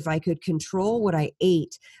found that if I could control what I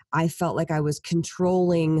ate, I felt like I was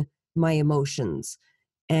controlling my emotions.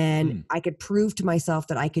 And I could prove to myself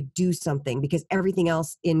that I could do something, because everything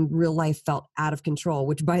else in real life felt out of control,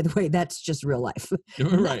 which, by the way, that's just real life.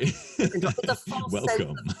 Right. It's a false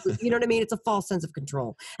Welcome. sense you know what I mean? It's a false sense of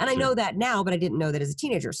control. And I know that now, but I didn't know that as a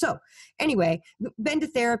teenager. So anyway, been to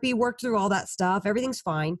therapy, worked through all that stuff. Everything's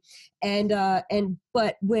fine.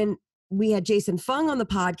 But when we had Jason Fung on the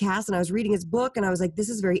podcast, and I was reading his book, and I was like, this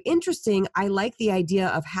is very interesting. I like the idea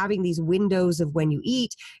of having these windows of when you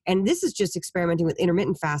eat. And this is just experimenting with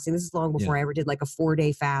intermittent fasting. This is long before I ever did like a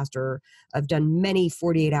 4-day fast, or I've done many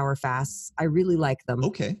 48-hour fasts. I really like them.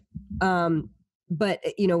 Okay. But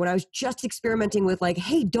when I was just experimenting with like,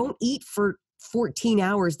 hey, don't eat for 14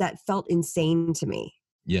 hours, that felt insane to me.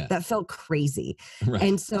 Yeah. That felt crazy. Right.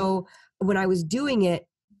 And so when I was doing it,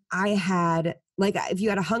 I had, like, if you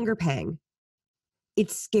had a hunger pang,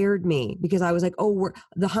 it scared me, because I was like,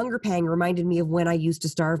 the hunger pang reminded me of when I used to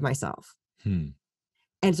starve myself. And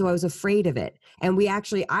so I was afraid of it. And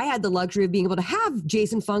I had the luxury of being able to have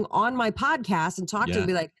Jason Fung on my podcast and talk to him,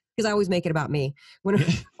 be like, because I always make it about me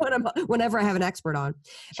whenever I have an expert on.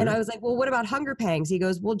 Sure. And I was like, well, what about hunger pangs? He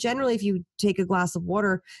goes, well, generally, if you take a glass of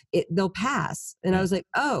water, they'll pass. And I was like,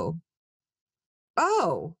 oh.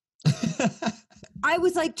 I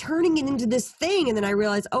was like turning it into this thing. And then I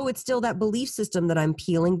realized, oh, it's still that belief system that I'm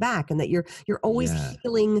peeling back, and that you're always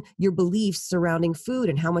healing your beliefs surrounding food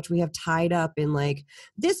and how much we have tied up in like,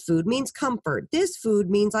 this food means comfort. This food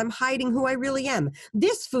means I'm hiding who I really am.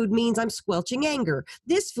 This food means I'm squelching anger.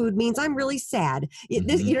 This food means I'm really sad.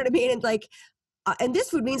 This, you know what I mean? And like, and this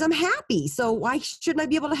food means I'm happy. So why shouldn't I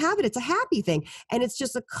be able to have it? It's a happy thing. And it's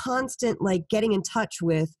just a constant, like, getting in touch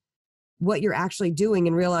with what you're actually doing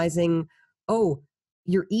and realizing, oh,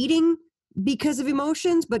 you're eating because of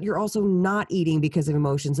emotions, but you're also not eating because of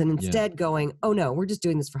emotions. And instead going, oh no, we're just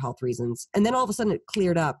doing this for health reasons. And then all of a sudden it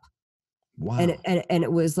cleared up. Wow. And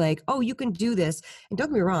it was like, oh, you can do this. And don't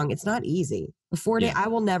get me wrong, it's not easy. A 4-day, I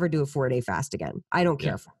will never do a 4-day fast again. I don't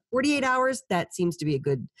care. 48 hours, that seems to be a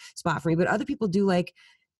good spot for me. But other people do like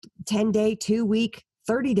 10-day, 2-week,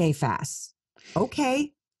 30-day fasts.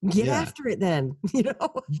 Okay, get after it then. You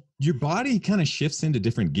know, your body kind of shifts into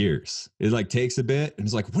different gears. It like takes a bit and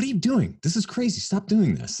it's like, what are you doing? This is crazy. Stop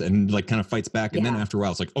doing this. And like kind of fights back. And then after a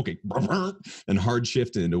while, it's like, okay, and hard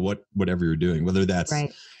shift into whatever you're doing, whether that's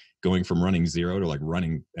going from running 0 to like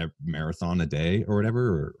running a marathon a day or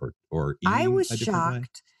whatever, or eating I was a different way.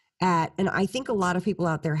 shocked at, and I think a lot of people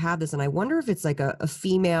out there have this, and I wonder if it's like a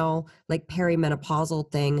female, like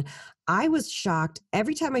perimenopausal thing. I was shocked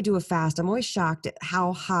every time I do a fast. I'm always shocked at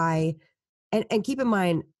how high, and keep in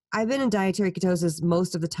mind, I've been in dietary ketosis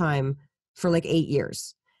most of the time for like 8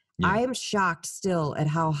 years. I am shocked still at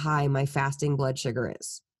how high my fasting blood sugar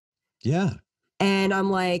is. Yeah. And I'm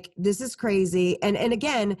like, this is crazy. And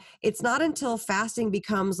again, it's not until fasting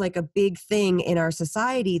becomes like a big thing in our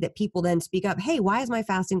society that people then speak up, hey, why is my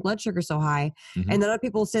fasting blood sugar so high? And then other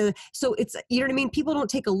people say, so it's, you know what I mean? People don't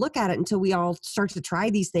take a look at it until we all start to try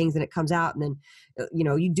these things and it comes out. And then, you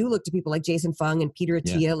know, you do look to people like Jason Fung and Peter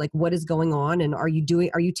Attia, like, what is going on? And are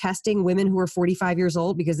you testing women who are 45 years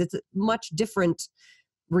old? Because it's a much different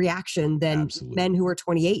reaction than men who are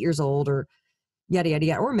 28 years old or yada, yada,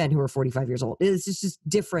 yada, or men who are 45 years old. It's just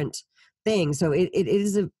different things. So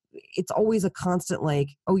it's always a constant like,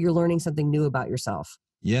 oh, you're learning something new about yourself.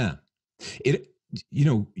 Yeah.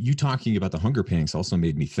 You talking about the hunger pangs also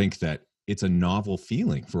made me think that it's a novel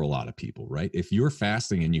feeling for a lot of people, right? If you're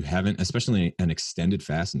fasting and you haven't, especially an extended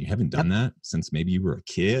fast, and you haven't done that since maybe you were a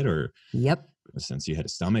kid or since you had a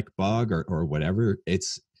stomach bug or whatever,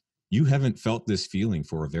 you haven't felt this feeling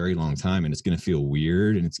for a very long time, and it's going to feel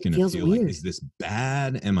weird, and it's going to feel like, is this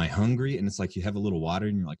bad? Am I hungry? And it's like you have a little water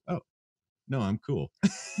and you're like, oh, no, I'm cool.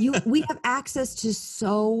 We have access to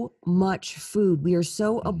so much food. We are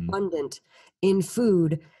so abundant in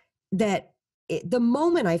food that the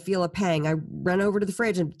moment I feel a pang, I run over to the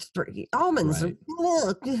fridge and almonds or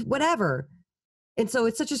whatever. And so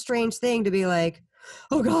it's such a strange thing to be like,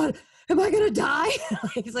 oh God, am I going to die?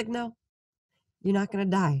 He's like, no, you're not going to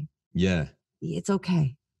die. Yeah. It's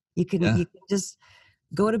okay. You can just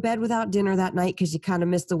go to bed without dinner that night because you kind of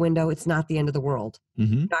missed the window. It's not the end of the world. You're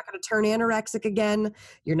not going to turn anorexic again.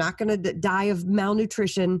 You're not going to die of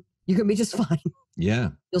malnutrition. You're going to be just fine.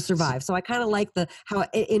 Yeah. You'll survive. So I kind of like how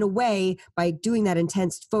in a way, by doing that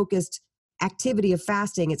intense focused activity of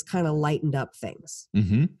fasting, it's kind of lightened up things.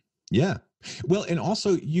 Yeah. Well, and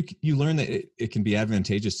also you learn that it can be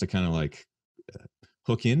advantageous to kind of like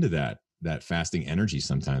hook into that fasting energy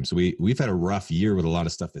sometimes. So we've had a rough year with a lot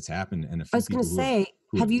of stuff that's happened. And I was going to say,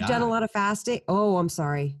 have you done a lot of fasting? Oh, I'm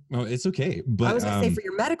sorry. Oh, it's okay. But I was going to say, for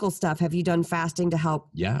your medical stuff, have you done fasting to help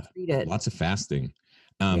treat it? Lots of fasting.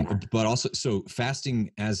 But also, so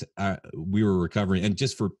fasting as we were recovering, and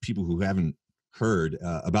just for people who haven't heard,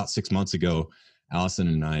 about 6 months ago, Allison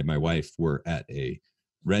and I, my wife, were at a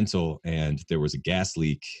rental and there was a gas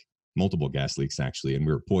leak, multiple gas leaks actually, and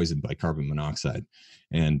we were poisoned by carbon monoxide,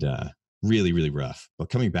 and really, really rough. But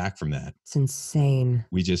coming back from that, it's insane.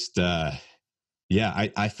 We just, I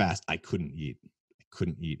fast. I couldn't eat.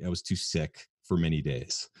 I was too sick for many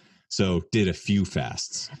days. So did a few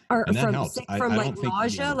fasts. And that helped. Sick from like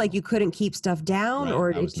nausea, like you couldn't keep stuff down, right.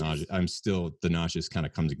 or I was nauseous. I'm still, the nauseous kind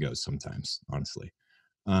of comes and goes sometimes, honestly.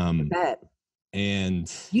 I bet. And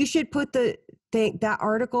you should put that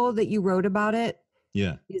article that you wrote about it.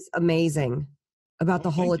 Yeah. Is amazing about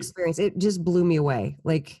the whole experience. It just blew me away.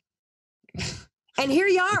 Like, and here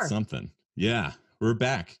you are. It's something. Yeah. We're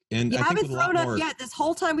back. And you haven't thrown up yet this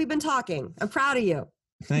whole time we've been talking. I'm proud of you.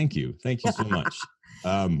 Thank you. Thank you so much.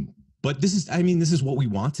 But this is what we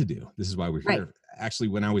want to do. This is why we're here. Right. Actually,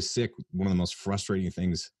 when I was sick, one of the most frustrating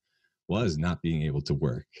things was not being able to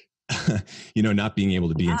work, not being able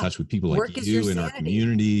to be in touch with people like you in our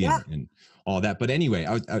community and all that. But anyway,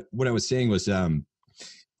 what I was saying was,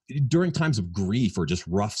 during times of grief or just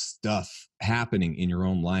rough stuff happening in your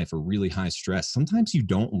own life or really high stress, sometimes you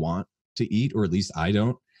don't want to eat, or at least I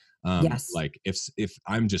don't. Yes. Like if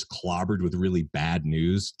I'm just clobbered with really bad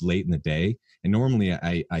news late in the day, and normally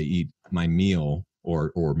I eat my meal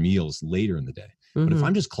or meals later in the day. But if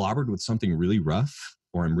I'm just clobbered with something really rough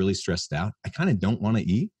or I'm really stressed out, I kind of don't want to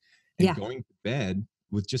eat. And going to bed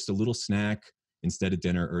with just a little snack instead of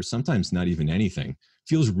dinner, or sometimes not even anything,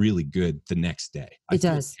 feels really good the next day. I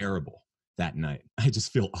feel terrible that night. I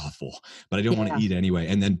just feel awful, but I don't want to eat anyway.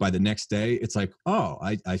 And then by the next day, it's like, oh,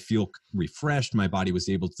 I feel refreshed. My body was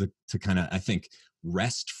able to kind of, I think,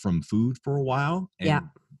 rest from food for a while. And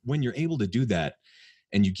when you're able to do that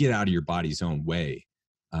and you get out of your body's own way,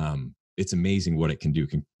 it's amazing what it can do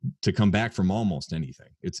to come back from almost anything.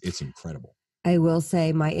 It's incredible. I will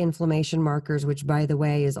say my inflammation markers, which by the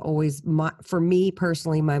way is always for me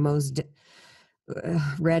personally, my most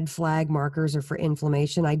red flag markers are for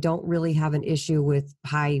inflammation. I don't really have an issue with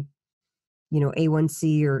high,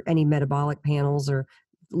 A1C or any metabolic panels, or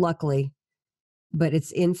luckily, but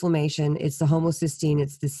it's inflammation. It's the homocysteine.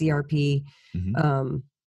 It's the CRP.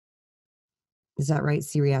 Is that right?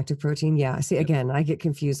 C-reactive protein. Yeah. See, again, I get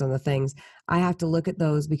confused on the things. I have to look at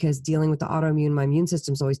those because dealing with the autoimmune, my immune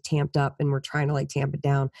system's always tamped up, and we're trying to tamp it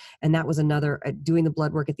down. And that was another, doing the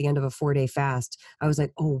blood work at the end of a 4-day fast. I was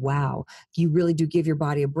like, oh, wow, you really do give your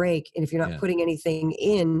body a break. And if you're not putting anything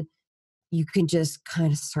in, you can just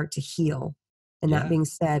kind of start to heal. And that being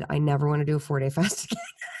said, I never want to do a 4-day fast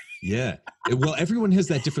again. Well, everyone has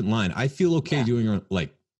that different line. I feel okay doing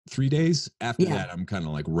 3 days. After that, I'm kind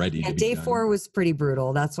of ready to be day done. 4 was pretty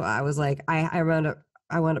brutal. That's why I was like, I wound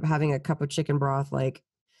up having a cup of chicken broth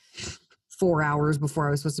 4 hours before I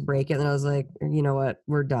was supposed to break it. And I was like, you know what?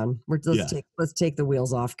 We're done. Let's take the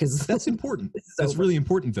wheels off, because that's important. That's really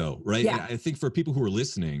important though, right? Yeah. I think for people who are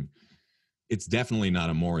listening, it's definitely not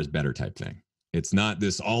a more is better type thing. It's not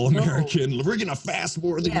this all-American, we're going to fast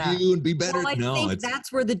more than you and be better. Well, I think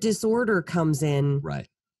that's where the disorder comes in. Right.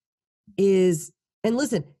 And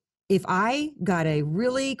listen, if I got a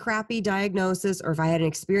really crappy diagnosis, or if I had an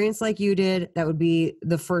experience like you did, that would be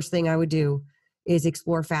the first thing I would do, is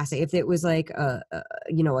explore fasting. If it was a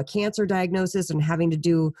cancer diagnosis and having to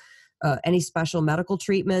do any special medical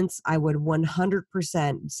treatments, I would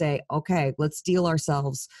 100% say, okay, let's steel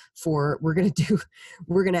ourselves we're going to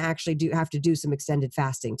actually have to do some extended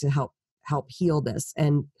fasting to help heal this.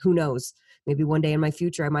 And who knows, maybe one day in my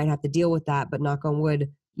future, I might have to deal with that, but knock on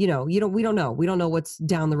wood, we don't know. We don't know what's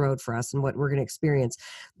down the road for us and what we're going to experience.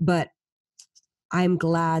 But I'm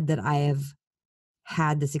glad that I have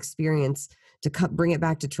had this experience to bring it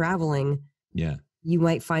back to traveling. Yeah. You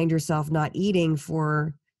might find yourself not eating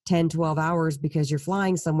for 10, 12 hours because you're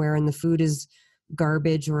flying somewhere and the food is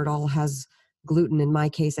garbage, or it all has gluten. In my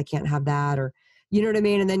case, I can't have that, or you know what I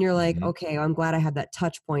mean? And then you're like, okay, I'm glad I had that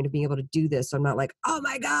touch point of being able to do this. So I'm not like, oh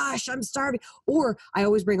my gosh, I'm starving. Or I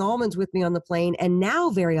always bring almonds with me on the plane. And now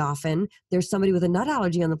very often there's somebody with a nut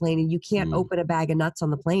allergy on the plane, and you can't open a bag of nuts on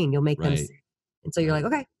the plane. You'll make them sick. And so you're like,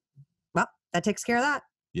 okay, well, that takes care of that.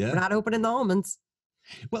 Yeah. We're not opening the almonds.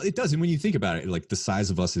 Well, it does. And when you think about it, the size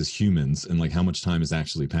of us as humans and how much time is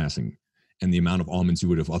actually passing and the amount of almonds you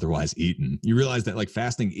would have otherwise eaten, you realize that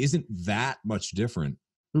fasting isn't that much different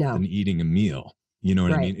than eating a meal. You know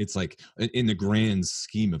what I mean? It's in the grand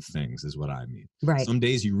scheme of things is what I mean. Right. Some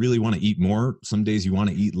days you really want to eat more. Some days you want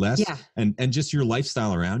to eat less. Yeah. And just your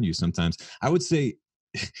lifestyle around you sometimes. I would say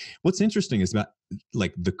what's interesting is about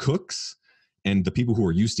the cooks and the people who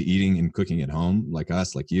are used to eating and cooking at home, like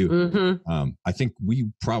us, like you. I think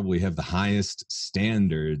we probably have the highest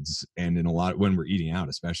standards, and in a lot when we're eating out,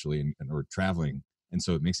 especially or traveling. And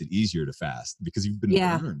so it makes it easier to fast because you've been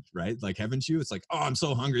burned, right? Haven't you? It's oh, I'm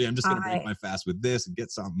so hungry. I'm just going to break my fast with this and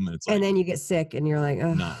get something. And it's and then you get sick and you're like,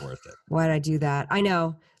 oh, not worth it. Why'd I do that? I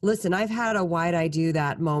know. Listen, I've had a why'd I do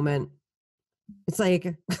that moment. It's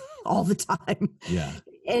all the time. Yeah.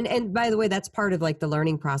 And by the way, that's part of the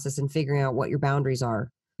learning process and figuring out what your boundaries are.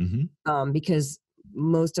 Because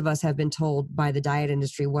most of us have been told by the diet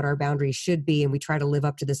industry what our boundaries should be. And we try to live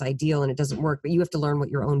up to this ideal and it doesn't work, but you have to learn what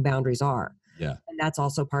your own boundaries are. Yeah. And that's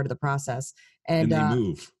also part of the process. And they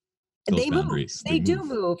move. They move. They do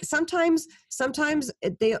move. Sometimes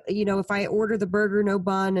they, if I order the burger, no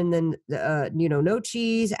bun, and then, no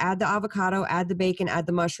cheese, add the avocado, add the bacon, add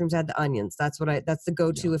the mushrooms, add the onions. That's the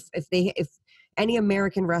go-to. Yeah. If any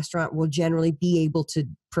American restaurant will generally be able to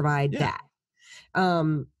provide that.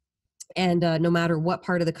 And no matter what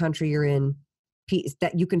part of the country you're in,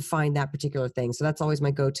 that you can find that particular thing. So that's always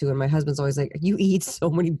my go-to. And my husband's always like, you eat so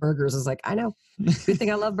many burgers. I was like, I know. Good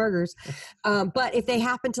thing I love burgers. But if they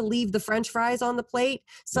happen to leave the French fries on the plate,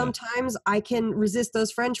 sometimes I can resist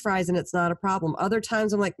those French fries and it's not a problem. Other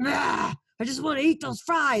times I'm like, I just want to eat those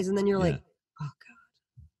fries. And then you're like, oh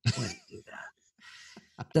God. wouldn't do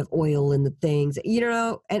that. The oil and the things, and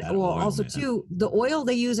That well, oil, also man. too, the oil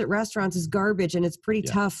they use at restaurants is garbage, and it's pretty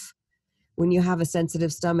tough when you have a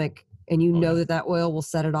sensitive stomach and you know that oil will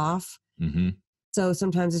set it off. Mm-hmm. So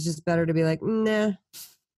sometimes it's just better to be like, nah.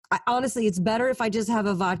 Honestly, it's better if I just have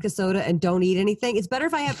a vodka soda and don't eat anything. It's better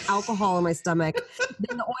if I have alcohol in my stomach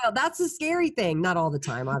than the oil. That's the scary thing. Not all the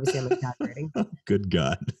time. Obviously, I'm exaggerating. Good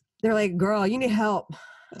God. They're like, girl, you need help.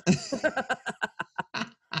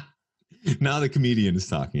 Now the comedian is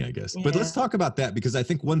talking, I guess. Yeah. But let's talk about that, because I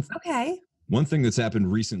think one thing that's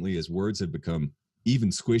happened recently is words have become even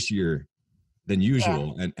squishier than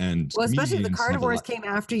usual. Yeah. And well, especially the carnivores came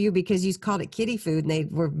after you because you called it kitty food,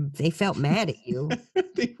 and they felt mad at you.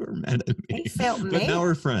 They were mad at me. They felt mad. But now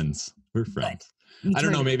we're friends. We're friends. I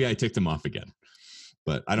don't know. Maybe I ticked them off again,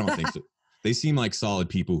 but I don't think so. They seem like solid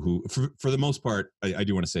people who, for the most part, I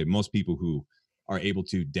do want to say most people who are able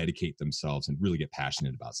to dedicate themselves and really get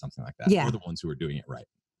passionate about something like that are the ones who are doing it right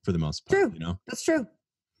for the most part. True. That's true.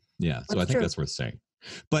 Yeah. So I think that's worth saying.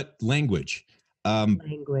 But language.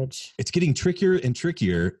 Language. It's getting trickier and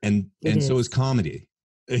trickier, and so is comedy.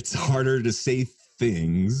 It's harder to say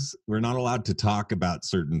things. We're not allowed to talk about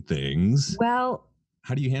certain things. Well,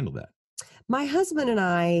 how do you handle that? My husband and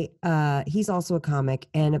I, he's also a comic,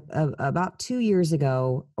 and about 2 years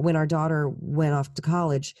ago, when our daughter went off to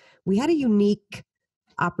college, we had a unique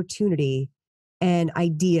opportunity and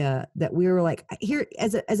idea that we were like, here,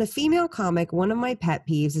 as a female comic, one of my pet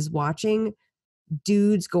peeves is watching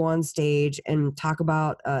dudes go on stage and talk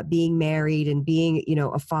about being married and being,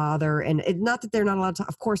 a father. And not that they're not allowed to,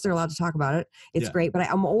 of course they're allowed to talk about it. It's great. But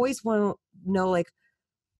I'm always want to know, like,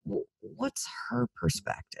 what's her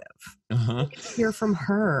perspective? Hear from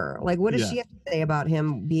her. Like, what does she have to say about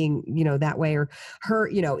him being, that way? Or her,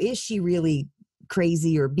 is she really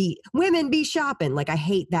crazy? Or women be shopping? Like, I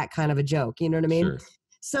hate that kind of a joke. You know what I mean? Sure.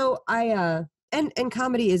 So and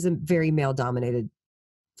comedy is a very male dominated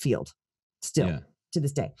field still to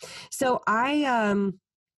this day. So my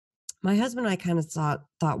husband and I kind of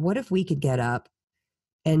thought, what if we could get up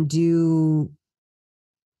and do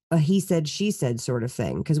a he said, she said sort of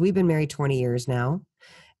thing? Because we've been married 20 years now,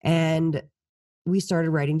 and we started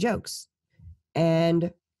writing jokes.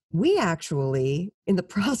 And we actually, in the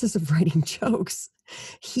process of writing jokes,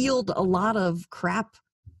 healed a lot of crap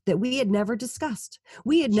that we had never discussed.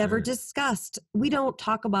 We had never discussed. We don't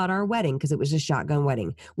talk about our wedding because it was a shotgun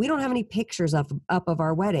wedding. We don't have any pictures up of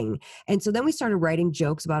our wedding. And so then we started writing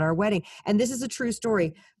jokes about our wedding. And this is a true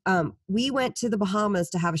story. We went to the Bahamas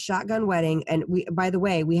to have a shotgun wedding. And by the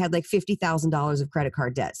way, we had like $50,000 of credit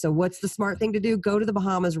card debt. So what's the smart thing to do? Go to the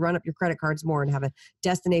Bahamas, run up your credit cards more, and have a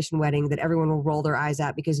destination wedding that everyone will roll their eyes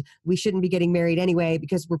at, because we shouldn't be getting married anyway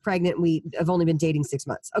because we're pregnant and we have only been dating 6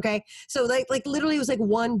 months. Okay. So like literally it was like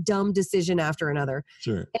one dumb decision after another.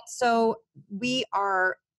 Sure. And so we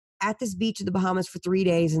are at this beach in the Bahamas for 3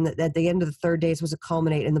 days. And at the end of the third day, was to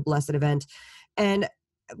culminate in the blessed event. And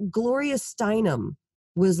Gloria Steinem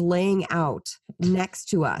was laying out next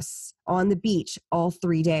to us on the beach all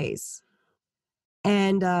 3 days.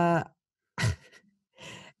 And and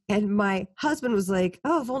my husband was like,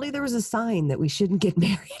 oh, if only there was a sign that we shouldn't get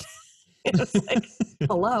married. It was like,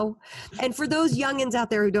 hello. And for those youngins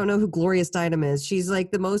out there who don't know who Gloria Steinem is, she's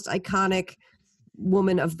like the most iconic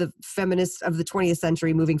woman of the feminists of the 20th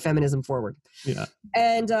century, moving feminism forward. Yeah.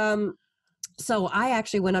 And so I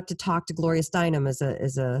actually went up to talk to Gloria Steinem as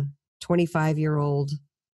a 25-year-old,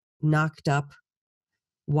 knocked up,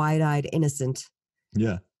 wide-eyed innocent.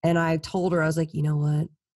 Yeah. And I told her, I was like, you know what,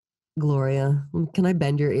 Gloria, can I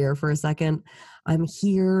bend your ear for a second? I'm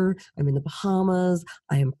here. I'm in the Bahamas.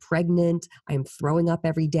 I am pregnant. I am throwing up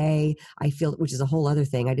every day. I feel, which is a whole other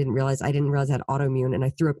thing. I didn't realize I had autoimmune, and I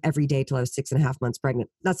threw up every day till I was 6.5 months pregnant.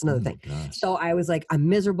 That's another thing. Gosh. So I was like, I'm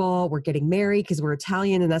miserable. We're getting married because we're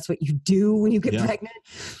Italian, and that's what you do when you get pregnant.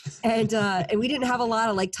 And we didn't have a lot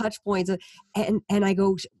of like touch points. And I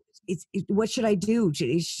go, what should I do?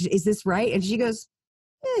 Is this right? And she goes,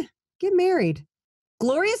 get married.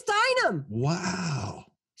 Gloria Steinem. Wow.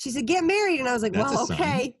 She said, get married. And I was like, That's well,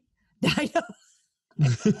 okay. I know.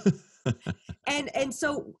 And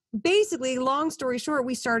so basically, long story short,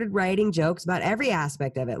 we started writing jokes about every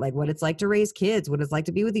aspect of it, like what it's like to raise kids, what it's like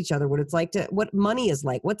to be with each other, what money is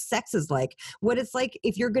like, what sex is like, what it's like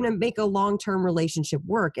if you're going to make a long-term relationship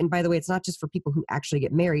work. And by the way, it's not just for people who actually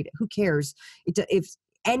get married. Who cares? If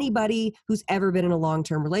anybody who's ever been in a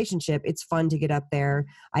long-term relationship, it's fun to get up there.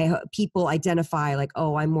 People identify like,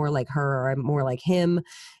 oh, I'm more like her, or I'm more like him.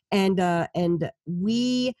 And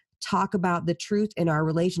we talk about the truth in our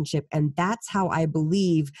relationship. And that's how I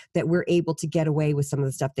believe that we're able to get away with some of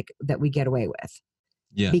the stuff that we get away with.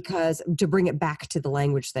 Yeah. Because to bring it back to the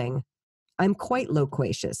language thing, I'm quite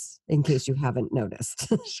loquacious, in case you haven't noticed.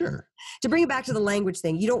 Sure. To bring it back to the language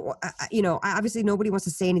thing, you don't, obviously nobody wants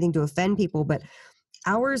to say anything to offend people, but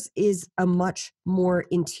ours is a much more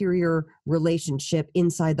interior relationship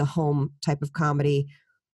inside the home type of comedy.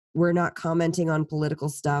 We're not commenting on political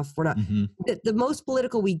stuff. We're not, the most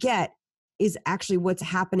political we get is actually what's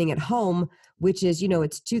happening at home, which is,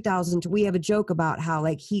 it's 2000. We have a joke about how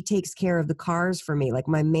like he takes care of the cars for me. Like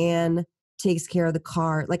my man takes care of the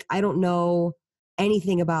car. Like, I don't know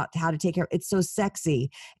anything about how to take care. It's so sexy.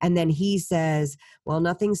 And then he says, well,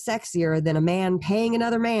 nothing's sexier than a man paying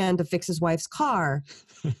another man to fix his wife's car.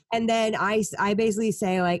 And then I basically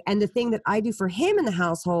say like, and the thing that I do for him in the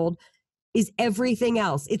household is everything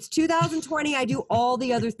else. It's 2020. I do all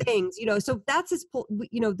the other things, so that's his,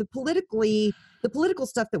 the political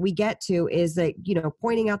stuff that we get to is that,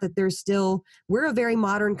 pointing out that we're a very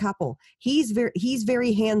modern couple. He's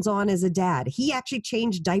very hands-on as a dad. He actually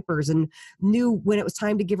changed diapers and knew when it was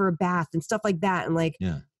time to give her a bath and stuff like that. And like,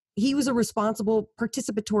 he was a responsible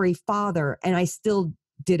participatory father, and I still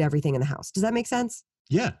did everything in the house. Does that make sense?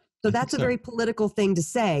 Yeah. So that's a very political thing to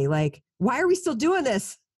say. Like, why are we still doing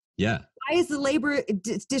this? Yeah. Why is the labor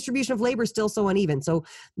distribution of labor still so uneven? So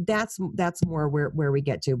that's more where we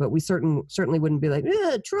get to. But we certainly wouldn't be like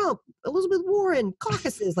Trump, Elizabeth Warren,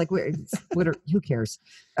 caucuses. Like, who cares?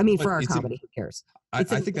 I mean, for our comedy, who cares? I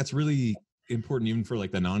think that's really important, even for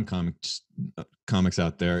like the non-comics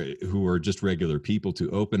out there who are just regular people,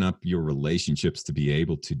 to open up your relationships to be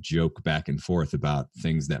able to joke back and forth about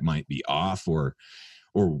things that might be off or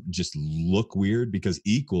just look weird, because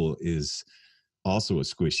equal is also a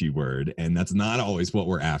squishy word, and that's not always what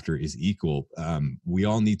we're after is equal. We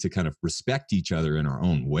all need to kind of respect each other in our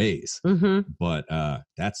own ways, but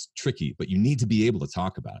that's tricky, but you need to be able to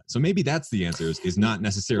talk about it. So maybe that's the answer is not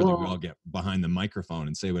necessarily we all get behind the microphone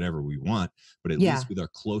and say whatever we want, but at least with our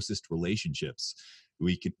closest relationships,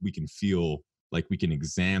 we can feel like we can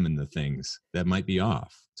examine the things that might be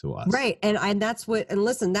off to us. Right. And that's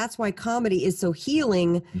listen, that's why comedy is so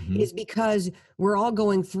healing, is because we're all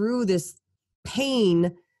going through this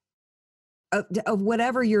pain of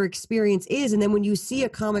whatever your experience is. And then when you see a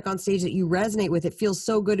comic on stage that you resonate with, it feels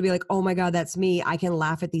so good to be like, oh my God, that's me. I can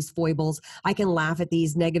laugh at these foibles. I can laugh at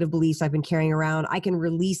these negative beliefs I've been carrying around. I can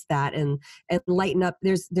release that and lighten up.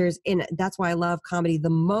 That's why I love comedy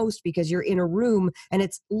the most, because you're in a room and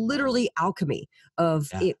it's literally alchemy of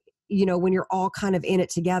it. When you're all kind of in it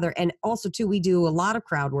together. And also too, we do a lot of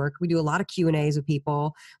crowd work. We do a lot of Q&As with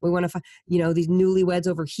people. We want to find, these newlyweds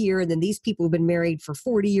over here. And then these people who've been married for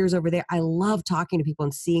 40 years over there. I love talking to people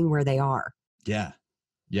and seeing where they are. Yeah.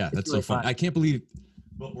 Yeah. That's really so fun. I can't believe,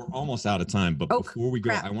 but we're almost out of time. But before we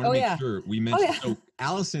go, I want to make sure we mentioned, so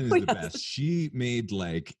Allison is the best. She made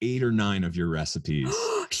like 8 or 9 of your recipes.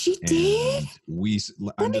 She did?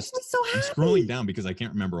 I'm makes me so happy. I'm scrolling down because I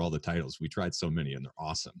can't remember all the titles. We tried so many and they're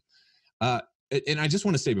awesome. And I just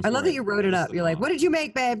want to say before, I love that you wrote it up. You're like, what did you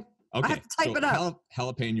make, babe? Okay. I have to type it up.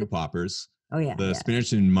 Jalapeno poppers. Oh yeah. The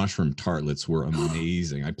spinach and mushroom tartlets were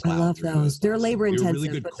amazing. I love those. They're labor intensive.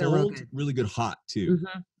 Really good cold, really good hot too.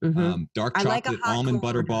 Dark chocolate almond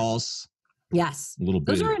butter balls. Yes. A little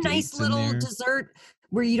bit. Those are a nice little dessert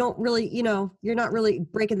where you don't really, you're not really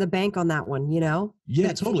breaking the bank on that one,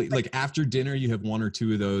 Yeah, totally. Like after dinner, you have 1 or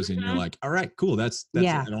 2 of those and you're like, all right, cool. That's it.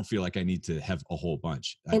 I don't feel like I need to have a whole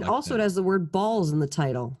bunch. And also it has the word balls in the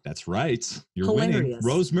title. That's right. You're winning.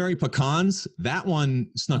 Rosemary pecans. That one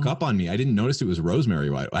snuck up on me. I didn't notice it was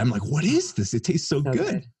rosemary. I'm like, what is this? It tastes so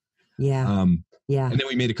good. Yeah. Yeah. And then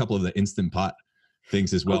we made a couple of the Instant Pot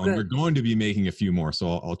things as well. And we're going to be making a few more. So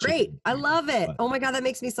I'll check. Great. I love it. Oh my God, that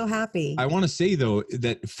makes me so happy. I want to say though,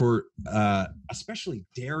 that for especially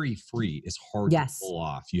dairy free is hard to pull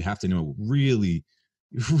off. You have to know really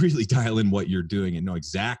dial in what you're doing and know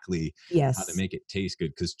exactly how to make it taste good.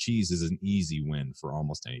 Because cheese is an easy win for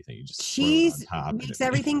almost anything. You just cheese makes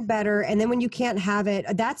everything better. And then when you can't have it,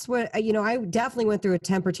 that's what, I definitely went through a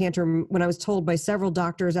temper tantrum when I was told by several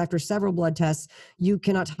doctors after several blood tests, you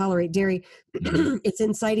cannot tolerate dairy. It's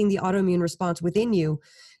inciting the autoimmune response within you.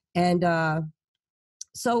 And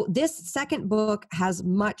so this second book has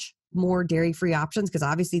much more dairy-free options, because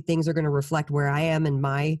obviously things are going to reflect where I am in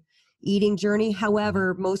my eating journey.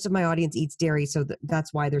 However, most of my audience eats dairy, so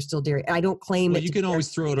that's why there's still dairy. I don't claim you can always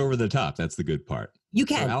throw it over the top. That's the good part. You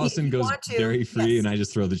can. So Allison goes dairy free, and I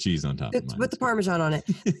just throw the cheese on top. With the Parmesan on it.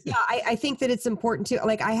 Yeah, I think that it's important to,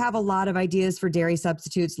 like, I have a lot of ideas for dairy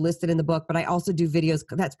substitutes listed in the book, but I also do videos.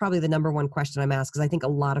 That's probably the number one question I'm asked, because I think a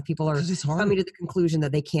lot of people are coming to the conclusion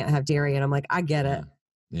that they can't have dairy, and I'm like, I get it.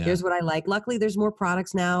 Yeah. Here's what I like. Luckily, there's more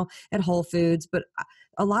products now at Whole Foods, but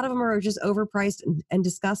a lot of them are just overpriced and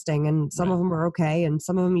disgusting. And some of them are okay. And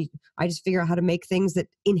some of them, I just figure out how to make things that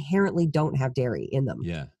inherently don't have dairy in them.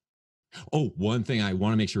 Yeah. Oh, one thing I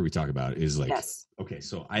want to make sure we talk about is like, Yes. okay,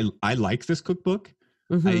 so I like this cookbook.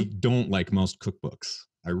 Mm-hmm. I don't like most cookbooks.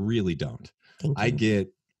 I really don't. Thank you. I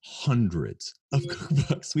get hundreds of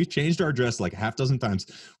cookbooks. We've changed our address like a half dozen times.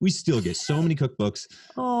 We still get so many cookbooks.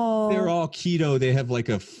 Oh, They're all keto. They have like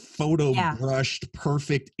a photo brushed,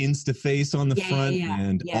 perfect Insta face on the front,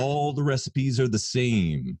 and all the recipes are the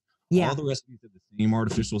same. Yeah. All the recipes have the same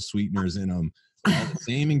artificial sweeteners in them. All the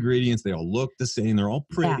same ingredients. They all look the same. They're all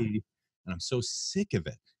pretty. And I'm so sick of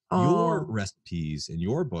it. Your recipes and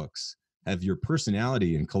your books have your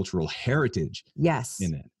personality and cultural heritage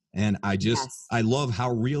in it. And I love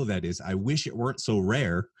how real that is. I wish it weren't so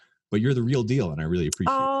rare, but you're the real deal. And I really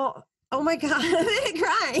appreciate it. Oh my God. I'm going to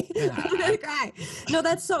cry. I'm going to cry. No,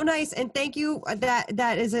 that's so nice. And thank you.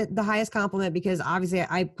 That is the highest compliment, because obviously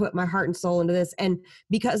I put my heart and soul into this. And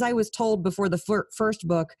because I was told before the first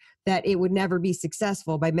book that it would never be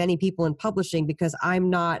successful by many people in publishing, because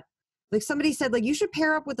I'm not, like somebody said, like, you should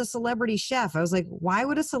pair up with a celebrity chef. I was like, why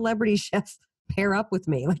would a celebrity chef pair up with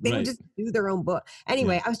me? Like, they would just do their own book.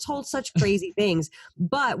 Anyway, I was told such crazy things,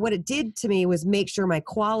 but what it did to me was make sure my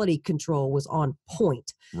quality control was on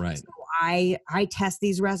point. Right. So I test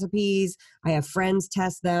these recipes. I have friends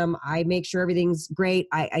test them. I make sure everything's great.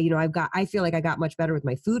 I feel like I got much better with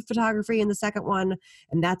my food photography in the second one,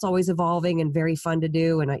 and that's always evolving and very fun to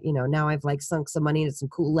do. And now I've like sunk some money into some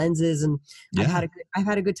cool lenses, and I've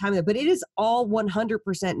had a good time with it, but it is all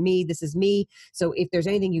 100% me. This is me. So if there's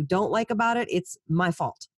anything you don't like about it, it's my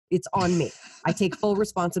fault. It's on me. I take full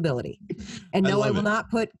responsibility. And no, I will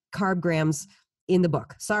not put carb grams in the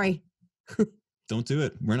book. Sorry. Don't do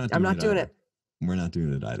it. I'm not doing it. We're not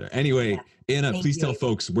doing it either. Anyway, Anna, please tell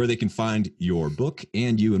folks where they can find your book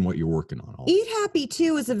and you and what you're working on. Eat Happy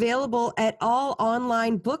 2 is available at all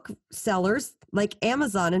online booksellers like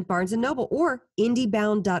Amazon and Barnes & Noble, or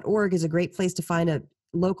indiebound.org is a great place to find a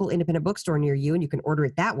local independent bookstore near you, and you can order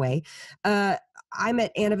it that way. I'm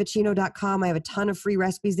at annavocino.com. I have a ton of free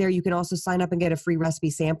recipes there. You can also sign up and get a free recipe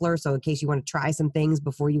sampler, so in case you want to try some things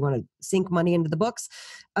before you want to sink money into the books.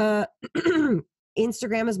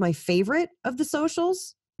 Instagram is my favorite of the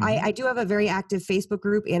socials. Mm-hmm. I do have a very active Facebook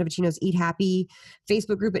group, Anna Vocino's Eat Happy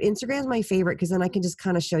Facebook group, but Instagram is my favorite because then I can just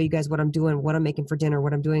kind of show you guys what I'm doing, what I'm making for dinner,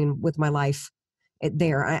 what I'm doing with my life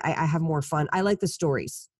there. I have more fun. I like the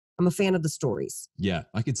stories. I'm a fan of the stories. Yeah,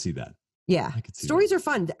 I could see that. Yeah. Stories are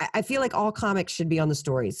fun. I feel like all comics should be on the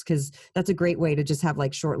stories, because that's a great way to just have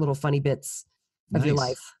like short little funny bits of your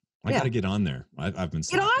life. I got to get on there. I've been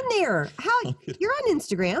get on there. How you're on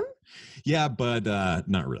Instagram? Yeah, but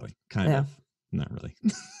not really. Kind of. Not really.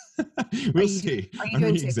 We'll see. Are you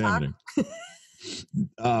doing examining.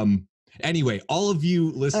 Anyway, all of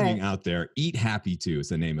you listening out there, Eat Happy 2 is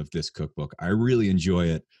the name of this cookbook. I really enjoy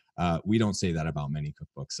it. We don't say that about many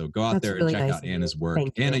cookbooks. So go out there and check out Anna's work.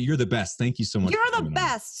 Anna, you're the best. Thank you so much. You're the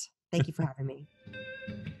best. Thank you for having me.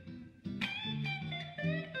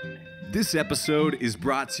 This episode is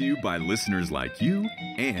brought to you by listeners like you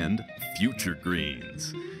and Future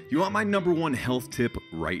Greens. You want my number one health tip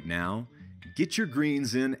right now? Get your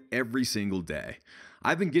greens in every single day.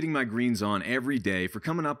 I've been getting my greens on every day for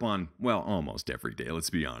coming up on, well, almost every day, let's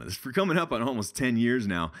be honest, for coming up on almost 10 years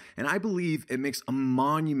now, and I believe it makes a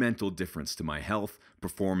monumental difference to my health,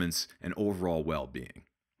 performance, and overall well-being.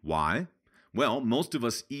 Why? Well, most of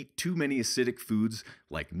us eat too many acidic foods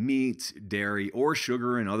like meat, dairy, or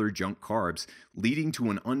sugar and other junk carbs, leading to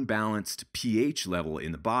an unbalanced pH level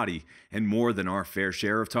in the body and more than our fair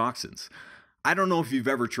share of toxins. I don't know if you've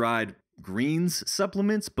ever tried greens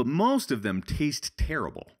supplements, but most of them taste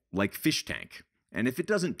terrible, like fish tank. And if it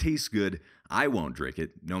doesn't taste good, I won't drink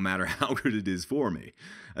it, no matter how good it is for me,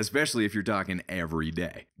 especially if you're talking every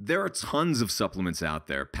day. There are tons of supplements out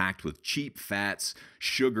there packed with cheap fats,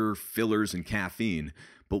 sugar, fillers, and caffeine,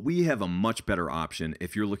 but we have a much better option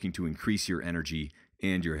if you're looking to increase your energy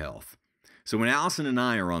and your health. So when Allison and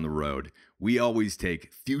I are on the road, we always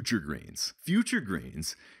take Future Greens. Future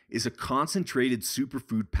Greens is a concentrated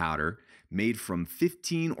superfood powder made from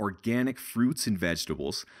 15 organic fruits and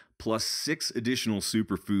vegetables, plus 6 additional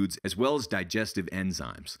superfoods, as well as digestive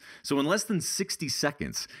enzymes. So in less than 60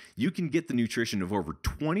 seconds, you can get the nutrition of over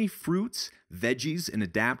 20 fruits, veggies, and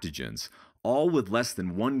adaptogens, all with less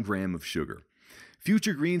than 1 gram of sugar.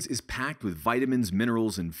 Future Greens is packed with vitamins,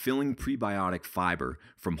 minerals, and filling prebiotic fiber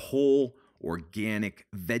from whole, organic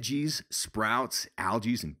veggies, sprouts,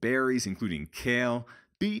 algae, and berries, including kale,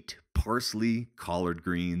 beet, parsley, collard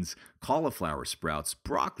greens, cauliflower sprouts,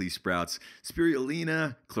 broccoli sprouts,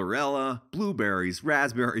 spirulina, chlorella, blueberries,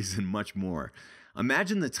 raspberries, and much more.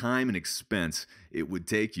 Imagine the time and expense it would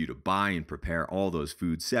take you to buy and prepare all those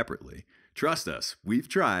foods separately. Trust us, we've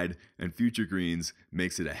tried, and Future Greens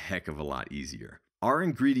makes it a heck of a lot easier. Our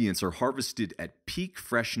ingredients are harvested at peak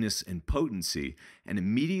freshness and potency and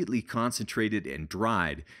immediately concentrated and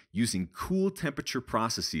dried using cool temperature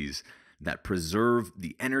processes that preserve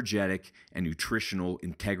the energetic and nutritional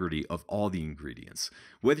integrity of all the ingredients.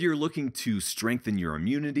 Whether you're looking to strengthen your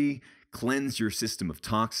immunity, cleanse your system of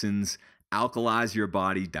toxins, alkalize your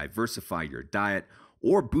body, diversify your diet,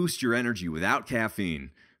 or boost your energy without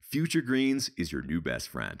caffeine, Future Greens is your new best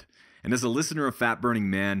friend. And as a listener of Fat Burning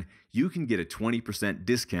Man, you can get a 20%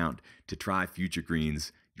 discount to try Future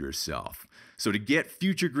Greens yourself. So to get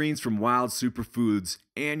Future Greens from Wild Superfoods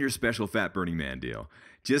and your special Fat Burning Man deal,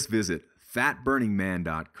 just visit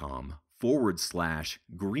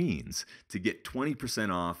fatburningman.com/greens to get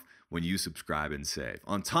 20% off when you subscribe and save.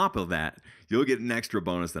 On top of that, you'll get an extra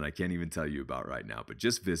bonus that I can't even tell you about right now, but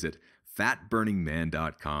just visit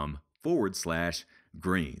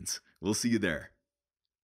fatburningman.com/greens. We'll see you there.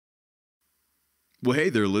 Well,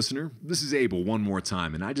 hey there, listener. This is Abel one more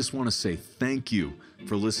time, and I just want to say thank you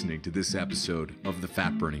for listening to this episode of the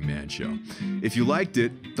Fat Burning Man Show. If you liked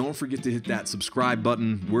it, don't forget to hit that subscribe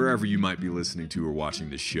button wherever you might be listening to or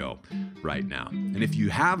watching this show right now. And if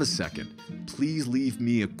you have a second, please leave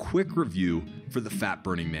me a quick review for the Fat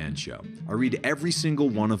Burning Man Show. I read every single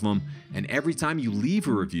one of them, and every time you leave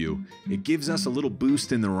a review, it gives us a little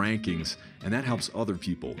boost in the rankings, and that helps other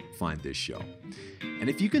people find this show. And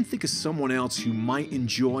if you can think of someone else who might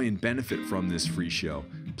enjoy and benefit from this free show,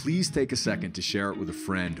 please take a second to share it with a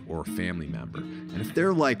friend or a family member. And if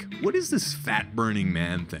they're like, what is this Fat Burning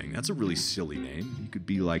Man thing? That's a really silly name. You could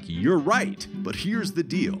be like, you're right, but here's the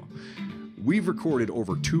deal. We've recorded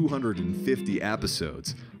over 250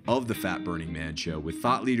 episodes of the Fat Burning Man Show with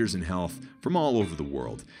thought leaders in health from all over the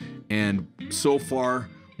world. And so far,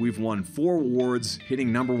 we've won 4 awards,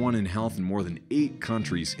 hitting #1 in health in more than 8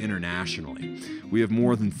 countries internationally. We have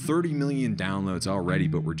more than 30 million downloads already,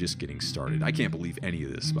 but we're just getting started. I can't believe any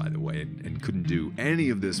of this, by the way, and couldn't do any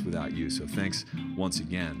of this without you, so thanks once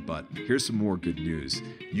again. But here's some more good news.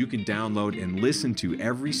 You can download and listen to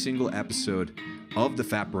every single episode of the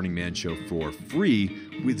Fat Burning Man Show for free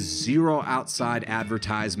with 0 outside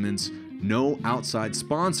advertisements, no outside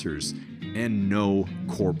sponsors, and no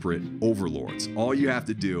corporate overlords. All you have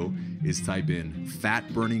to do is type in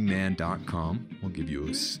fatburningman.com. I'll give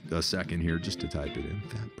you a second here just to type it in,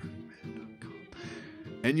 fatburningman.com.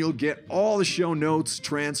 And you'll get all the show notes,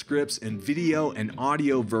 transcripts, and video and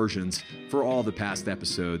audio versions for all the past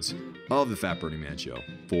episodes of the Fat Burning Man Show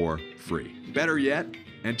for free. Better yet,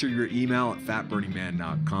 enter your email at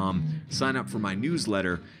fatburningman.com, sign up for my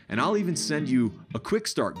newsletter, and I'll even send you a quick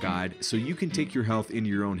start guide so you can take your health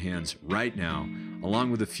into your own hands right now,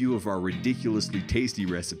 along with a few of our ridiculously tasty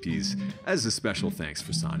recipes as a special thanks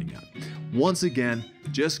for signing up. Once again,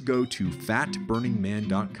 just go to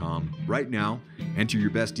fatburningman.com right now, enter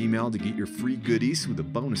your best email to get your free goodies with a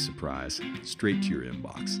bonus surprise straight to your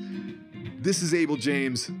inbox. This is Abel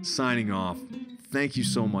James signing off. Thank you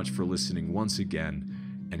so much for listening once again,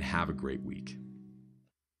 and have a great week.